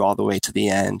stuck through all the way to the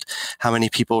end, how many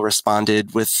people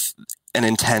responded with an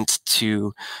intent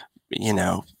to,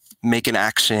 make an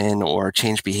action or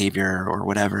change behavior or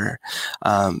whatever.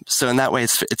 So in that way,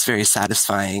 it's very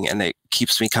satisfying, and it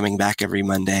keeps me coming back every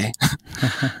Monday.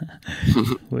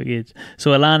 Wicked.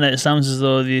 So Alana, it sounds as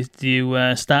though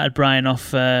you started Brian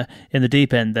off in the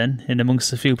deep end then, in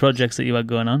amongst a few projects that you had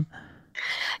going on.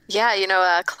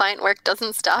 Yeah, client work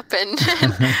doesn't stop, and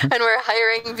and we're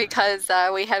hiring because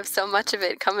we have so much of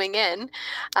it coming in.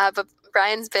 But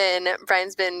Brian's been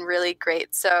really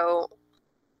great. So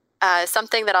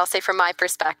something that I'll say from my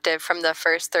perspective from the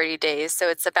first 30 days. So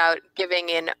it's about giving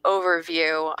an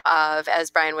overview of, as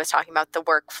Brian was talking about, the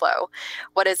workflow.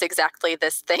 What is exactly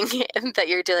this thing that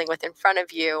you're dealing with in front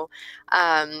of you?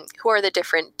 Who are the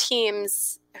different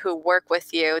teams who work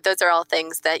with you? Those are all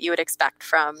things that you would expect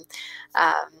from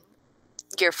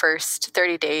your first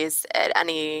 30 days at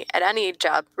any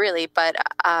job, really. But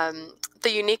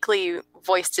the uniquely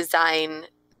voice design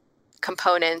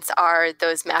components are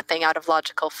those mapping out of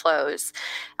logical flows.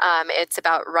 It's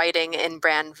about writing in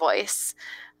brand voice.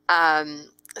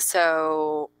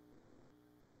 So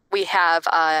we have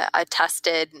a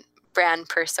tested brand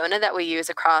persona that we use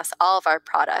across all of our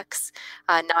products,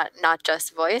 not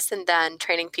just voice, and then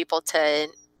training people to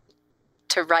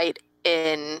write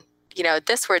in,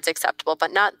 this word's acceptable,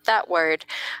 but not that word,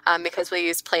 because we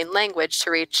use plain language to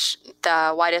reach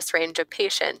the widest range of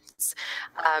patients.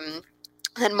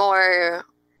 And more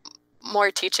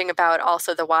teaching about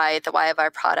also the why of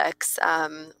our products,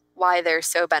 why they're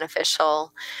so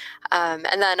beneficial.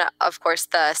 And then, of course,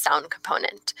 the sound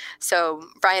component. So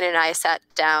Brian and I sat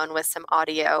down with some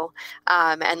audio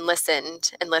and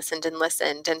listened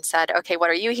and said, okay, what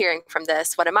are you hearing from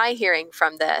this? What am I hearing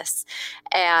from this?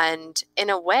 And in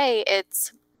a way,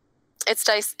 it's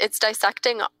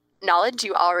dissecting knowledge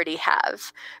you already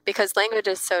have, because language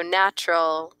is so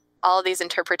natural. All these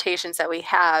interpretations that we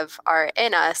have are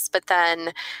in us, but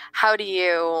then how do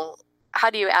you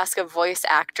ask a voice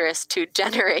actress to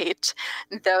generate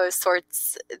those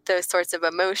sorts of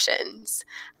emotions?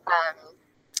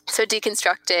 So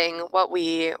deconstructing what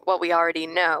we already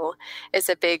know is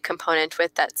a big component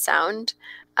with that sound,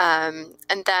 and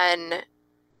then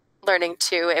learning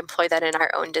to employ that in our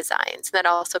own designs. And that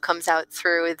also comes out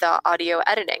through the audio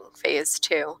editing phase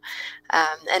too.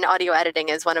 And audio editing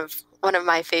is one of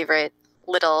my favorite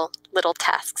little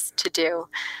tasks to do.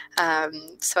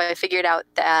 So I figured out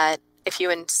that if you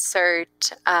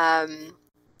insert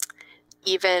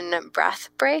even breath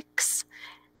breaks,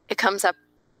 it comes up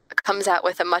comes out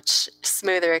with a much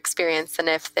smoother experience than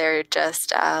if they're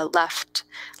just left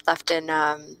in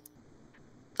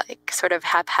like sort of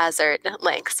haphazard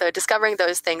links. So discovering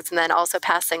those things and then also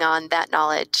passing on that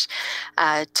knowledge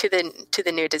to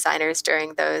the new designers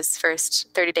during those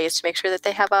first 30 days to make sure that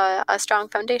they have a strong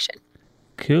foundation.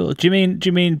 Cool. Do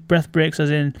you mean breath breaks as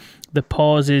in the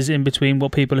pauses in between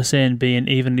what people are saying being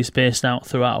evenly spaced out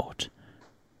throughout?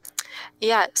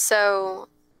 Yeah. So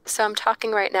I'm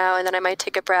talking right now, and then I might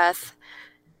take a breath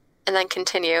and then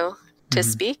continue to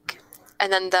speak.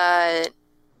 And then the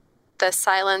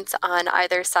silence on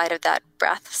either side of that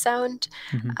breath sound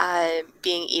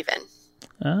being even.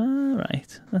 Ah,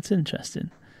 right. That's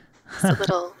interesting. So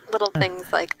little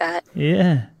things like that.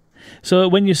 Yeah. So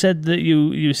when you said that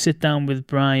you sit down with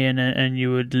Brian and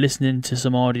you were listening to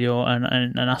some audio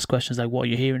and ask questions like, what are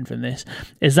you hearing from this?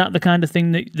 Is that the kind of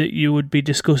thing that you would be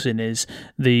discussing, is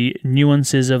the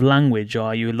nuances of language, or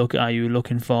are you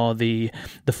looking for the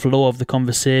flow of the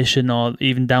conversation, or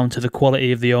even down to the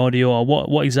quality of the audio, or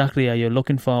what exactly are you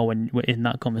looking for when in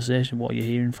that conversation? What are you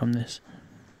hearing from this?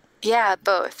 Yeah,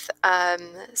 both.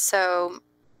 So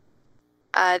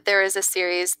there is a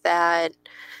series that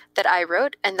I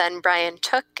wrote, and then Brian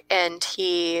took and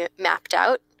he mapped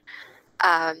out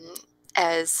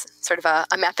as sort of a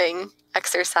mapping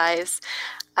exercise.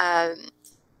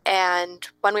 And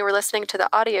when we were listening to the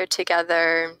audio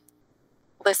together,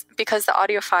 because the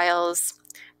audio files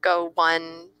go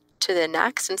one to the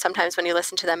next, and sometimes when you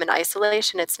listen to them in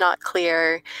isolation, it's not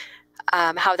clear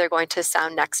how they're going to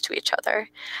sound next to each other.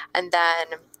 And then,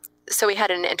 so we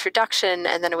had an introduction,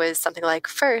 and then it was something like,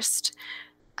 first,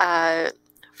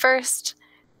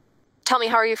 tell me,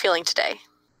 how are you feeling today?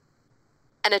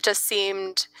 And it just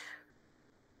seemed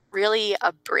really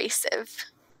abrasive.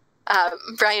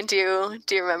 Brian, do you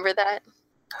remember that?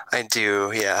 I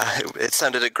do, yeah. It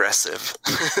sounded aggressive.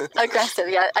 Aggressive,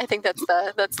 yeah. I think that's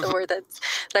the word that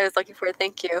I was looking for.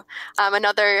 Thank you.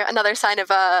 Another sign of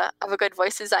a good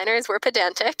voice designer is we're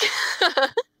pedantic.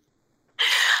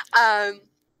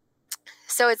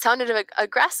 So it sounded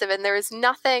aggressive, and there was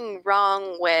nothing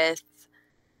wrong with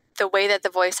the way that the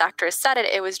voice actress said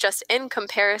it. It was just in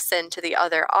comparison to the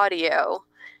other audio,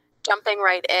 jumping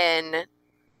right in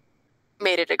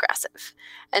made it aggressive.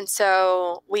 And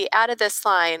so we added this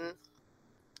line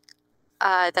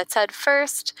that said,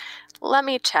 first, let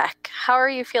me check. How are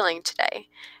you feeling today?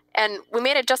 And we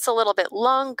made it just a little bit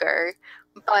longer,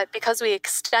 but because we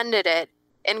extended it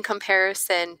in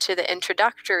comparison to the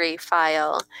introductory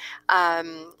file,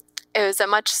 it was a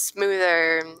much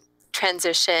smoother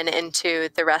transition into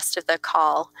the rest of the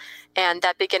call, and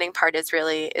that beginning part is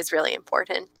really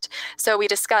important. So we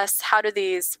discuss, how do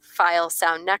these files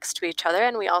sound next to each other,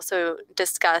 and we also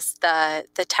discuss the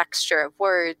texture of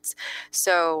words.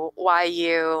 So why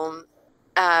you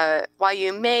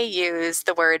may use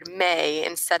the word may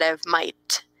instead of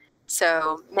might.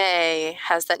 So may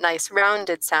has that nice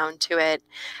rounded sound to it,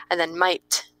 and then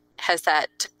might has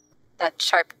that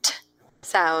sharp t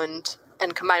sound,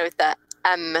 and combined with the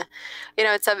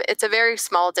it's a very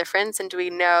small difference. And do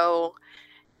we know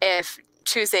if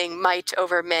choosing might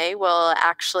over may will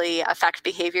actually affect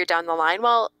behavior down the line?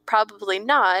 Well, probably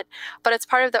not, but it's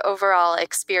part of the overall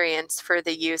experience for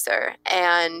the user.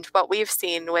 And what we've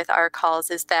seen with our calls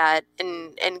is that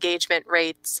engagement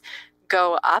rates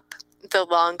go up the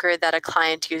longer that a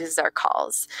client uses our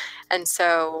calls. And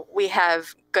so we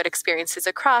have good experiences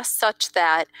across, such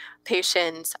that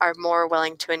patients are more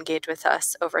willing to engage with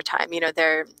us over time.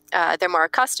 They're more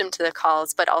accustomed to the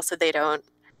calls, but also they don't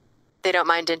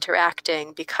mind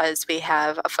interacting because we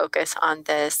have a focus on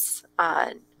this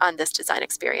design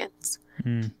experience.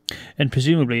 And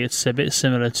presumably it's a bit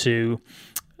similar to,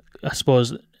 I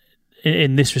suppose,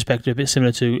 in this respect, a bit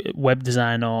similar to web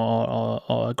design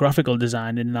or graphical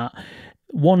design, in that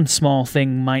one small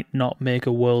thing might not make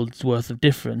a world's worth of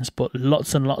difference, but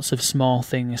lots and lots of small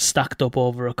things stacked up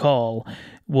over a call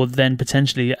would then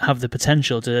potentially have the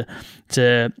potential to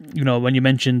when you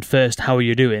mentioned first, how are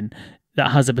you doing,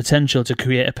 that has the potential to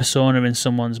create a persona in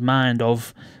someone's mind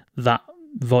of that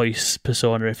voice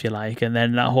persona, if you like, and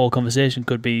then that whole conversation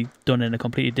could be done in a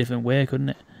completely different way, couldn't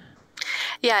it?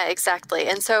 Yeah, exactly.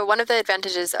 And so one of the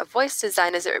advantages of voice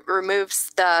design is it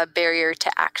removes the barrier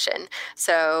to action.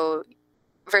 So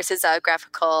versus a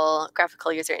graphical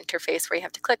user interface where you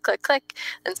have to click, click, click,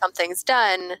 and something's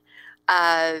done,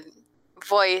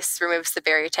 voice removes the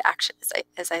barrier to action,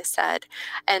 as I said.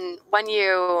 And when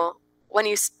you when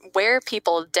you wear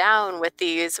people down with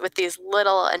these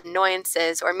little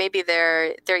annoyances, or maybe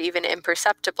they're even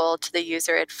imperceptible to the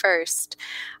user at first,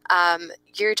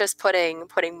 you're just putting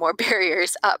more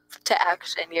barriers up to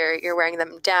action. You're wearing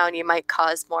them down. You might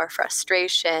cause more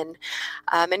frustration,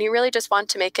 and you really just want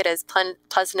to make it as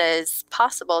pleasant as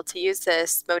possible to use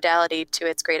this modality to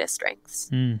its greatest strengths.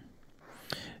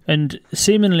 And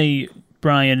seemingly,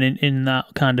 Brian, in that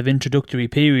kind of introductory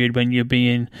period when you're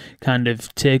being kind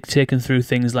of taken through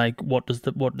things like what does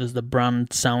the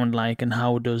brand sound like, and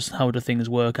how do things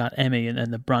work at Emmy,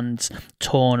 and the brand's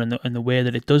tone and the way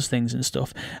that it does things and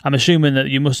stuff, I'm assuming that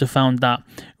you must have found that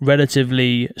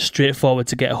relatively straightforward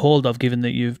to get a hold of, given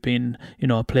that you've been,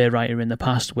 a playwright in the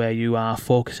past where you are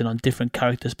focusing on different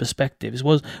characters' perspectives.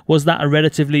 Was that a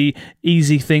relatively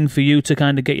easy thing for you to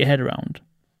kind of get your head around?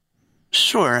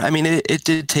 Sure. I mean, it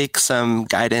did take some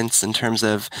guidance in terms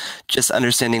of just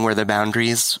understanding where the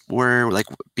boundaries were, like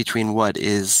between what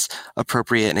is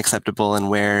appropriate and acceptable and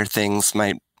where things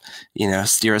might,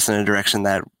 steer us in a direction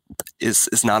that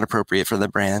is not appropriate for the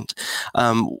brand.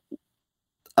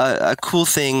 A cool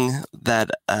thing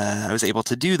that I was able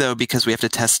to do, though, because we have to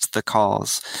test the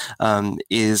calls,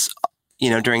 is,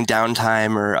 during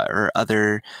downtime or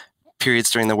other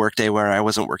periods during the workday where I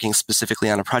wasn't working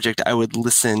specifically on a project, I would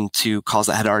listen to calls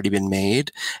that had already been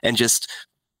made, and just,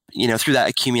 through that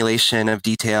accumulation of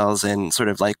details and sort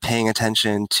of like paying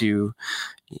attention to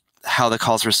how the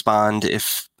calls respond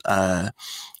if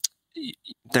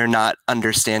they're not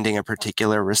understanding a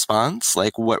particular response,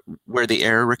 like where the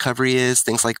error recovery is,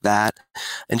 things like that,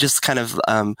 and just kind of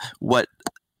what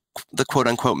the quote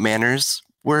unquote manners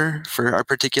were for our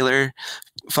particular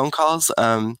phone calls.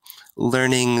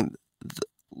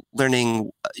 Learning,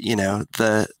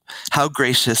 how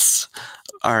gracious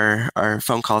our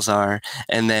phone calls are,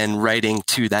 and then writing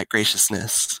to that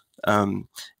graciousness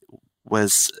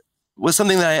was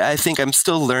something that I think I'm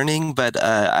still learning, but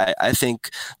I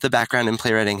think the background in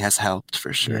playwriting has helped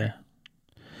for sure. Yeah.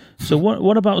 So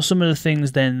what about some of the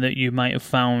things then that you might have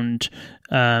found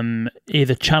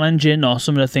either challenging, or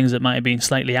some of the things that might have been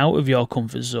slightly out of your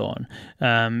comfort zone,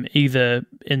 either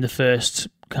in the first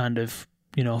kind of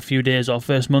few days or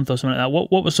first month or something like that?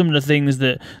 What were some of the things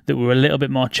that were a little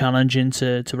bit more challenging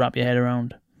to wrap your head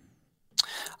around?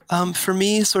 For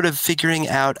me, sort of figuring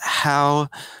out how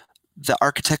the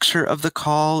architecture of the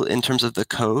call in terms of the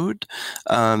code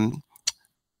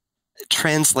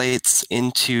translates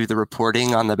into the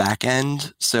reporting on the back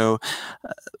end. So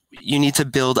you need to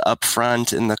build up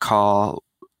front in the call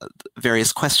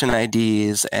various question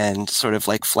IDs and sort of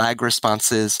like flag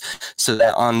responses, so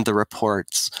that on the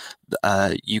reports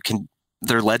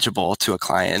they're legible to a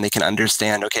client and they can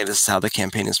understand, okay, this is how the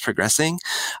campaign is progressing.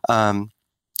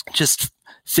 Just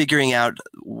figuring out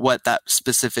what that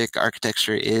specific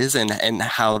architecture is and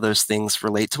how those things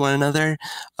relate to one another,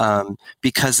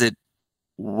 because it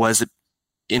was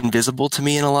invisible to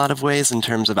me in a lot of ways in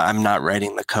terms of I'm not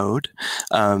writing the code.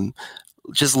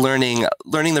 Just learning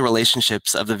the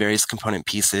relationships of the various component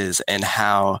pieces and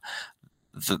how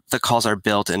the calls are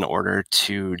built in order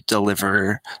to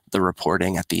deliver the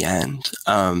reporting at the end.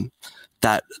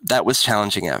 That was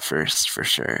challenging at first, for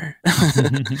sure.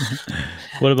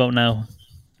 What about now?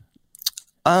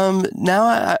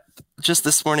 Now, just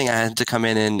this morning, I had to come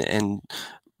in and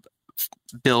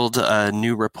build a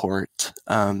new report.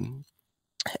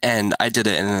 And I did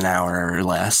it in an hour or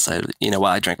less, while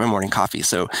I drank my morning coffee.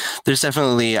 So there's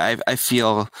definitely, I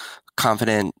feel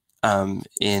confident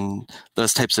in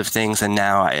those types of things. And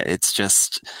now it's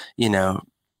just,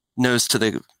 nose to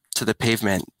the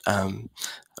pavement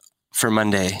for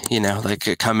Monday,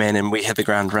 like come in and we hit the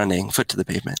ground running, foot to the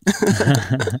pavement.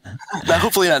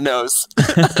 Hopefully not nose.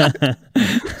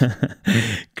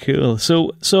 Cool.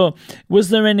 So was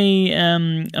there any,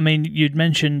 you'd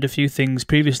mentioned a few things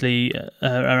previously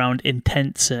around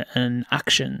intents and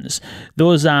actions.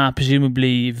 Those are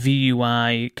presumably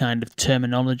VUI kind of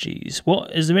terminologies.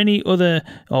 Is there any other,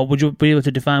 or would you be able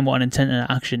to define what an intent and an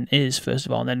action is, first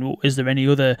of all? And then is there any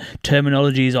other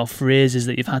terminologies or phrases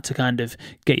that you've had to kind of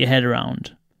get your head around?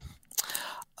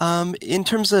 In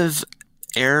terms of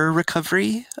error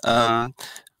recovery,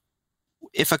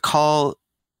 if a call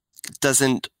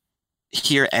doesn't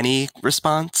hear any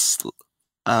response,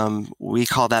 we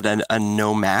call that a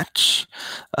no match.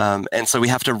 And so we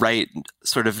have to write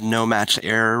sort of no match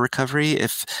error recovery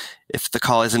if the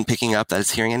call isn't picking up that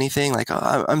it's hearing anything, like,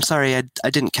 oh, I'm sorry, I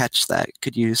didn't catch that.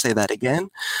 Could you say that again?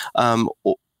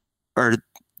 Or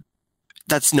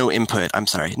that's no input. I'm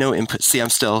sorry, no input. See, I'm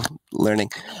still learning.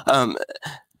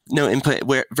 No input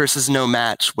versus no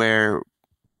match, where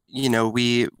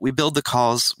we build the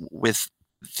calls with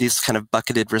these kind of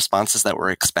bucketed responses that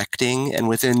we're expecting. And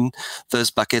within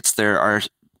those buckets, there are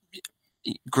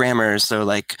grammars. So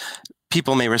like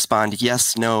people may respond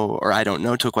yes, no, or I don't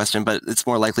know to a question, but it's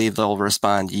more likely they'll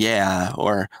respond yeah,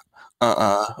 or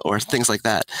or things like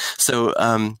that. So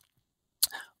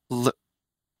the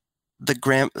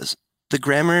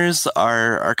grammars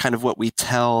are kind of what we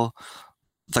tell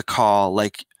the call.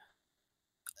 Like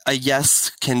a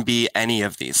yes can be any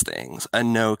of these things, a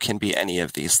no can be any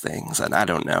of these things, and I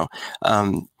don't know.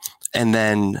 And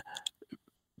then,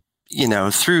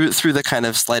 through the kind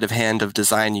of sleight of hand of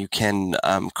design, you can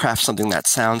craft something that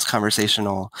sounds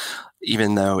conversational,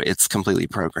 even though it's completely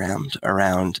programmed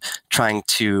around trying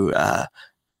to,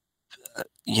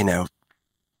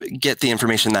 get the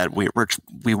information that we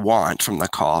want from the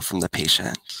call from the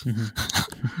patient.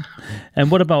 Mm-hmm. And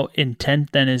what about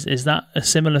intent then? Is that a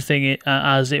similar thing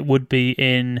as it would be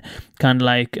in kind of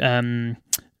like in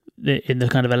the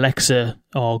kind of Alexa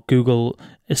or Google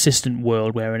Assistant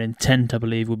world, where an intent, I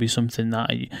believe, would be something that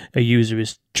a user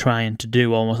is trying to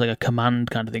do, almost like a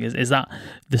command kind of thing? Is that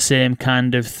the same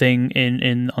kind of thing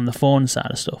in on the phone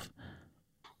side of stuff?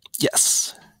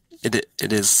 Yes. It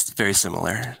is very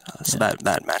similar, so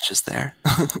that matches there.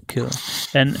 Cool.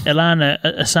 And Ilana,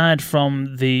 aside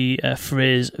from the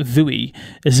phrase "vui,"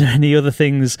 is there any other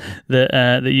things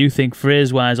that you think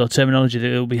phrase-wise or terminology that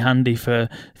will be handy for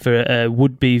a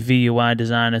would-be VUI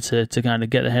designer to kind of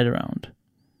get their head around?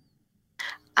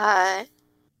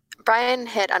 Brian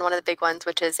hit on one of the big ones,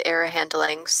 which is error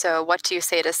handling. So what do you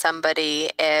say to somebody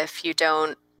if you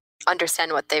don't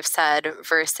understand what they've said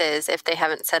versus if they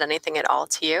haven't said anything at all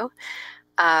to you?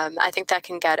 I think that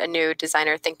can get a new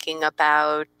designer thinking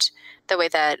about the way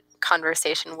that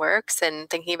conversation works and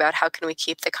thinking about how can we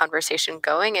keep the conversation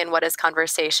going and what is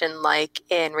conversation like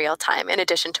in real time, in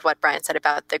addition to what Brian said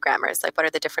about the grammars. Like, what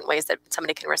are the different ways that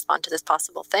somebody can respond to this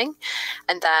possible thing?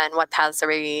 And then what paths are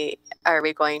we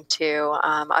going to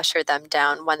usher them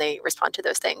down when they respond to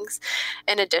those things?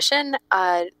 In addition,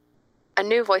 a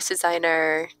new voice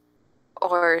designer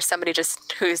or somebody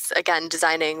just who's, again,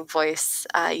 designing voice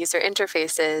user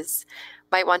interfaces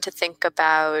might want to think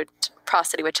about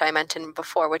prosody, which I mentioned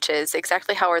before, which is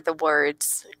exactly how are the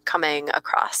words coming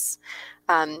across.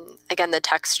 Again, the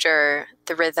texture,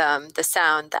 the rhythm, the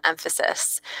sound, the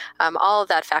emphasis, all of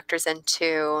that factors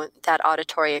into that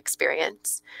auditory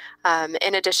experience.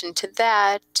 In addition to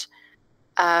that,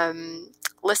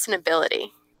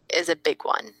 listenability is a big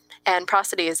one. And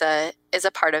prosody is a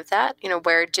part of that.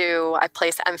 Where do I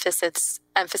place emphasis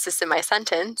in my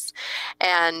sentence?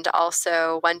 And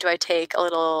also, when do I take a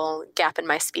little gap in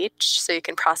my speech so you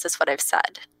can process what I've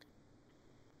said?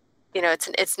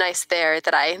 It's nice there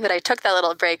that I took that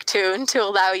little break to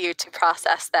allow you to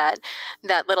process that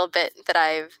little bit that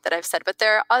I've said. But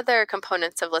there are other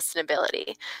components of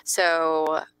listenability.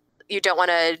 So you don't want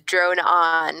to drone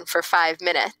on for 5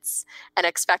 minutes and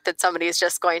expect that somebody is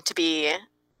just going to be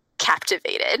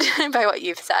captivated by what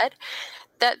you've said.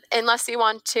 That unless you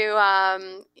want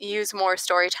to use more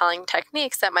storytelling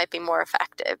techniques, that might be more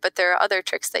effective. But there are other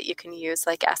tricks that you can use,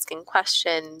 like asking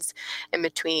questions in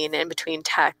between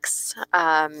texts.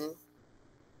 And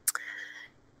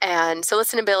so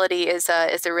listenability is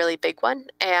a really big one.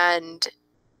 And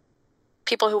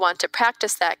people who want to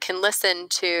practice that can listen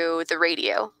to the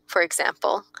radio, for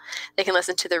example. They can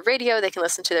listen to the radio, they can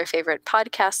listen to their favorite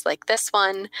podcasts like this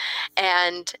one,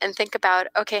 and think about,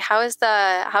 okay, how is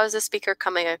the speaker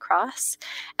coming across?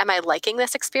 Am I liking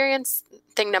this experience?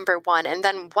 Thing number one. And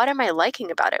then what am I liking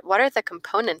about it? What are the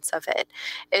components of it?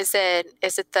 Is it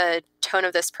the tone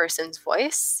of this person's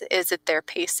voice? Is it their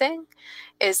pacing?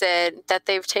 Is it that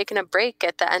they've taken a break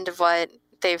at the end of what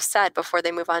they've said before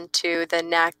they move on to the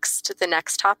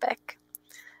next topic?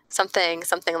 Something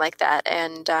like that.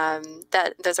 And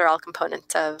those are all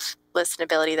components of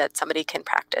listenability that somebody can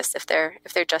practice if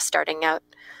they're just starting out.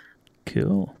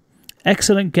 Cool.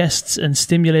 Excellent guests and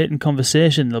stimulating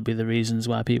conversation. There'll be the reasons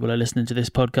why people are listening to this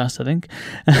podcast, I think.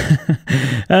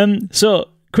 So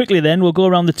quickly then, we'll go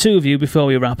around the two of you before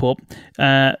we wrap up.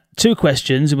 2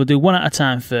 questions, and we'll do one at a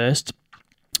time first.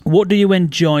 What do you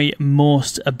enjoy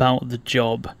most about the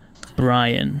job,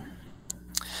 Brian?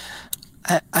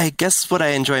 I guess what I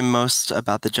enjoy most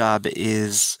about the job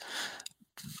is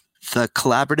the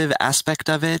collaborative aspect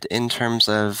of it in terms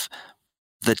of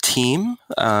the team.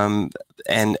 And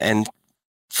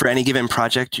for any given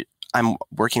project, I'm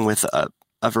working with a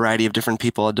variety of different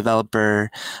people, a developer,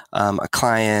 a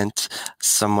client,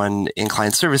 someone in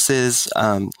client services,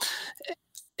 and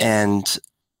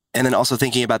then also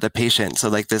thinking about the patient. So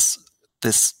like this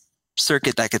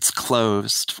circuit that gets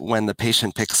closed when the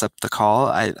patient picks up the call,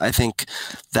 I think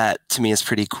that to me is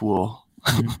pretty cool.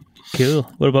 Cool.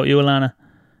 What about you, Alana?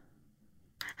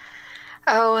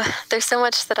 Oh, there's so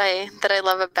much that I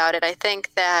love about it. I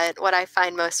think that what I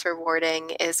find most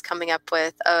rewarding is coming up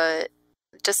with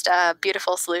just a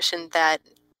beautiful solution that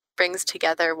brings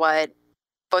together what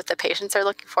both the patients are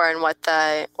looking for and what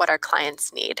our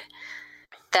clients need.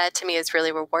 That to me is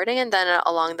really rewarding. And then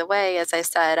along the way, as I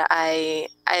said, I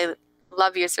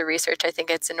love user research. I think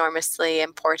it's enormously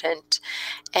important,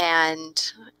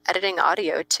 and editing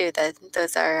audio too.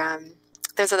 Those are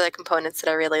the components that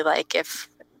I really like. If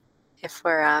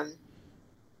we're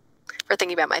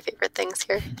thinking about my favorite things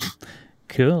here.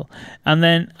 Cool. And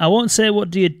then I won't say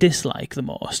what do you dislike the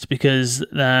most, because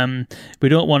we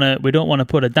don't want to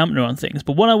put a dampener on things.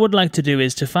 But what I would like to do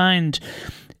is to find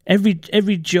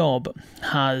every job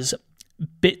has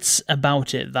bits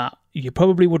about it that you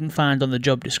probably wouldn't find on the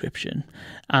job description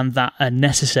and that are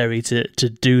necessary to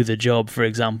do the job. For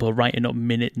example, writing up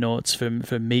minute notes for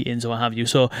meetings or what have you.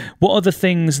 So what are the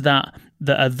things that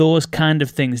are those kind of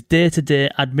things, day-to-day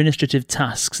administrative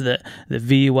tasks that the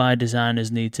VUI designers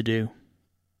need to do?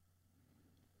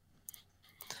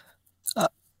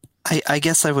 I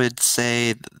guess I would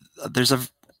say there's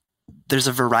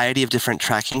a variety of different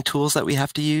tracking tools that we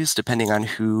have to use depending on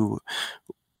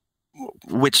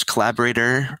which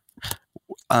collaborator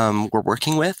we're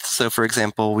working with. So, for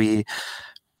example, we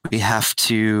have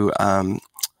to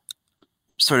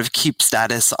sort of keep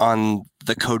status on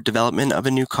the code development of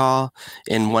a new call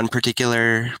in one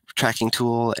particular tracking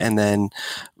tool, and then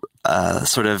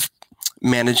sort of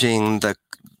managing the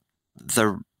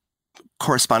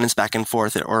correspondence back and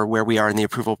forth, or where we are in the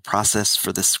approval process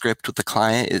for the script with the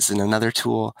client, is in another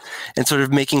tool, and sort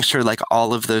of making sure like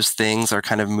all of those things are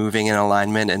kind of moving in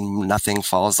alignment and nothing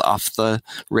falls off the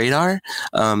radar.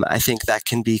 I think that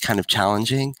can be kind of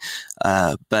challenging,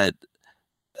 but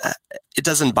it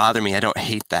doesn't bother me. I don't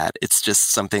hate that. It's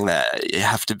just something that you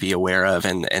have to be aware of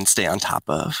and stay on top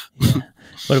of. Yeah.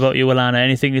 What about you, Alana?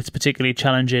 Anything that's particularly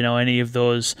challenging, or any of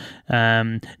those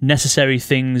necessary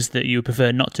things that you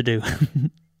prefer not to do?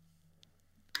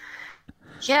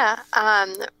 Yeah,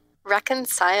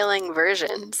 reconciling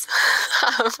versions.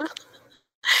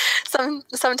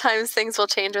 Sometimes things will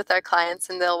change with our clients,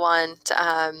 and they'll want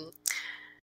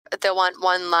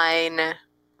one line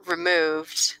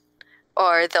removed,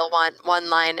 or they'll want one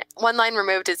line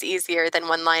removed is easier than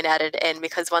one line added in,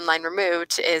 because one line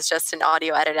removed is just an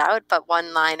audio edit out, but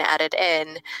one line added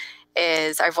in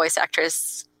is our voice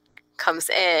actress comes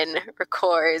in,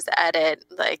 records, edit,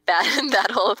 like that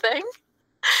whole thing.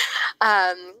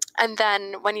 And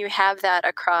then when you have that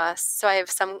across, so I have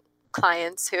some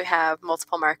clients who have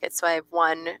multiple markets. So I have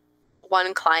one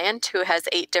client who has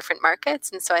 8 different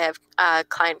markets, and so I have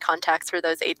client contacts for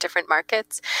those 8 different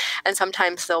markets, and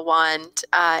sometimes they'll want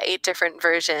 8 different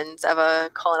versions of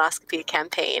a colonoscopy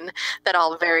campaign that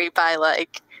all vary by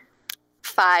like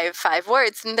five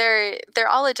words, and they're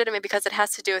all legitimate because it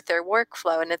has to do with their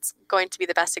workflow, and it's going to be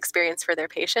the best experience for their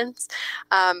patients.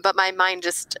 But my mind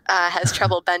just has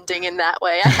trouble bending in that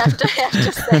way. I have to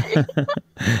say.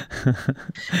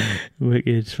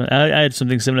 Wicked. I had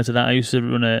something similar to that. I used to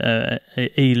run a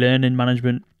e-learning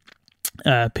management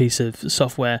piece of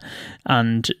software,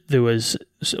 and there was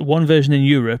one version in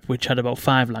Europe which had about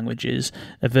 5 languages,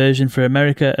 a version for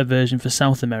America, a version for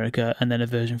South America, and then a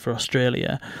version for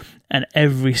Australia, and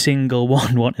every single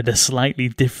one wanted a slightly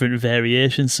different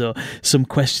variation. So some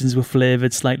questions were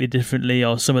flavoured slightly differently,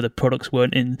 or some of the products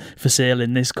weren't for sale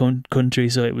in this country.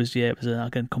 So it was I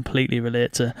can completely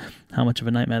relate to how much of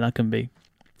a nightmare that can be.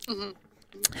 Mm-hmm.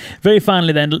 Very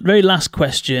finally then, very last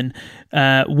question.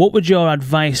 What would your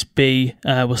advice be?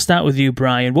 We'll start with you,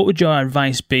 Brian. What would your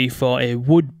advice be for a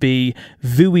would-be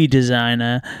VUI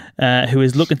designer who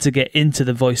is looking to get into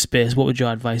the voice space? What would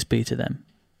your advice be to them?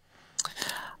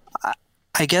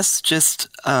 I guess just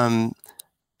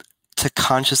to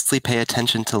consciously pay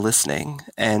attention to listening,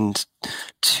 and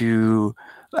to,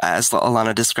 as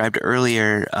Alana described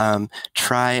earlier,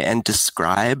 try and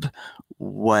describe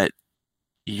what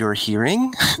you're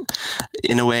hearing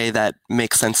in a way that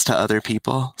makes sense to other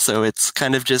people. So it's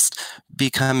kind of just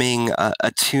becoming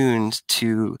attuned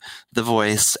to the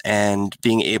voice and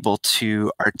being able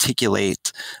to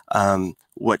articulate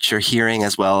what you're hearing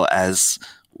as well as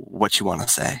what you want to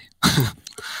say.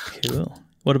 Cool.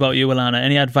 What about you, Alana?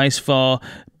 Any advice for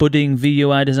budding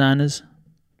VUI designers?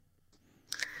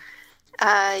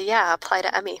 Yeah, apply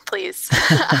to Emmy, please.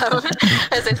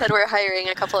 As I said, we're hiring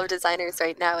a couple of designers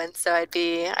right now, and so I'd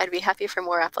be happy for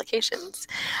more applications,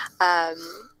 and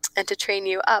to train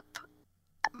you up.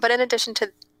 But in addition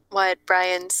to what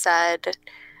Brian said,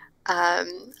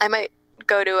 I might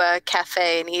go to a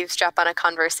cafe and eavesdrop on a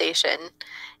conversation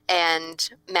and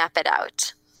map it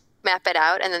out. map it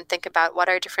out, and then think about what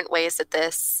are different ways that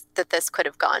this could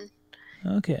have gone.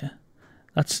 Okay,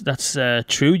 that's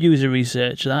true user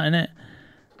research, that, isn't it?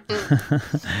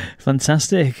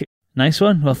 Fantastic. Nice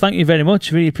one. Well, thank you very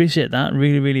much. Really appreciate that.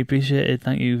 Really, really appreciate it.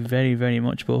 Thank you very, very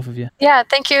much, both of you. Yeah,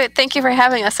 thank you. Thank you for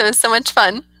having us. It was so much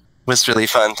fun. It was really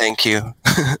fun. Thank you.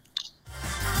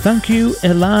 Thank you,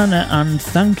 Ilana, and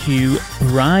thank you,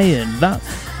 Brian. That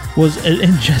was an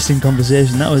interesting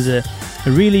conversation. That was a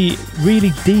really,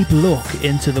 really deep look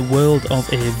into the world of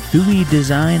a VUI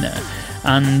designer,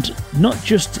 and not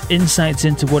just insights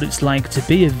into what it's like to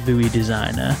be a VUI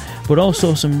designer, but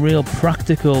also some real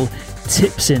practical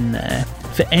tips in there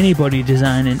for anybody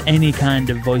designing any kind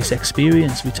of voice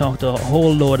experience. We talked a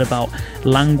whole lot about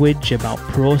language, about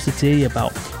prosody,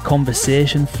 about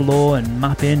conversation flow and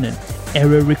mapping and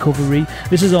error recovery.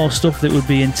 This is all stuff that would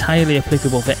be entirely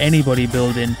applicable for anybody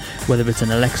building, whether it's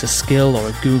an Alexa skill or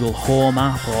a Google Home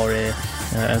app or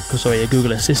a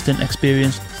Google Assistant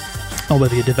experience, or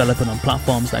whether you're developing on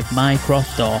platforms like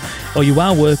Mycroft, or you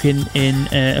are working in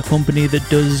a company that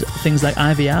does things like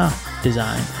IVR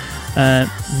design.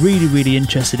 Really, really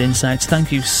interested insights.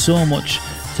 Thank you so much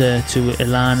to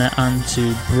Ilana and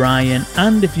to Brian.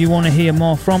 And if you want to hear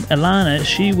more from Ilana,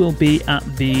 she will be at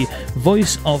the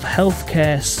Voice of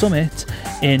Healthcare Summit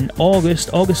in August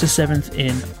the 7th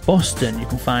in Boston. You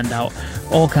can find out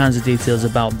all kinds of details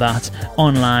about that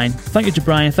online. Thank you to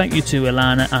Brian, thank you to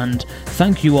Ilana, and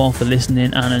thank you all for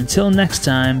listening. And until next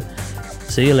time,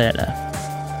 see you later.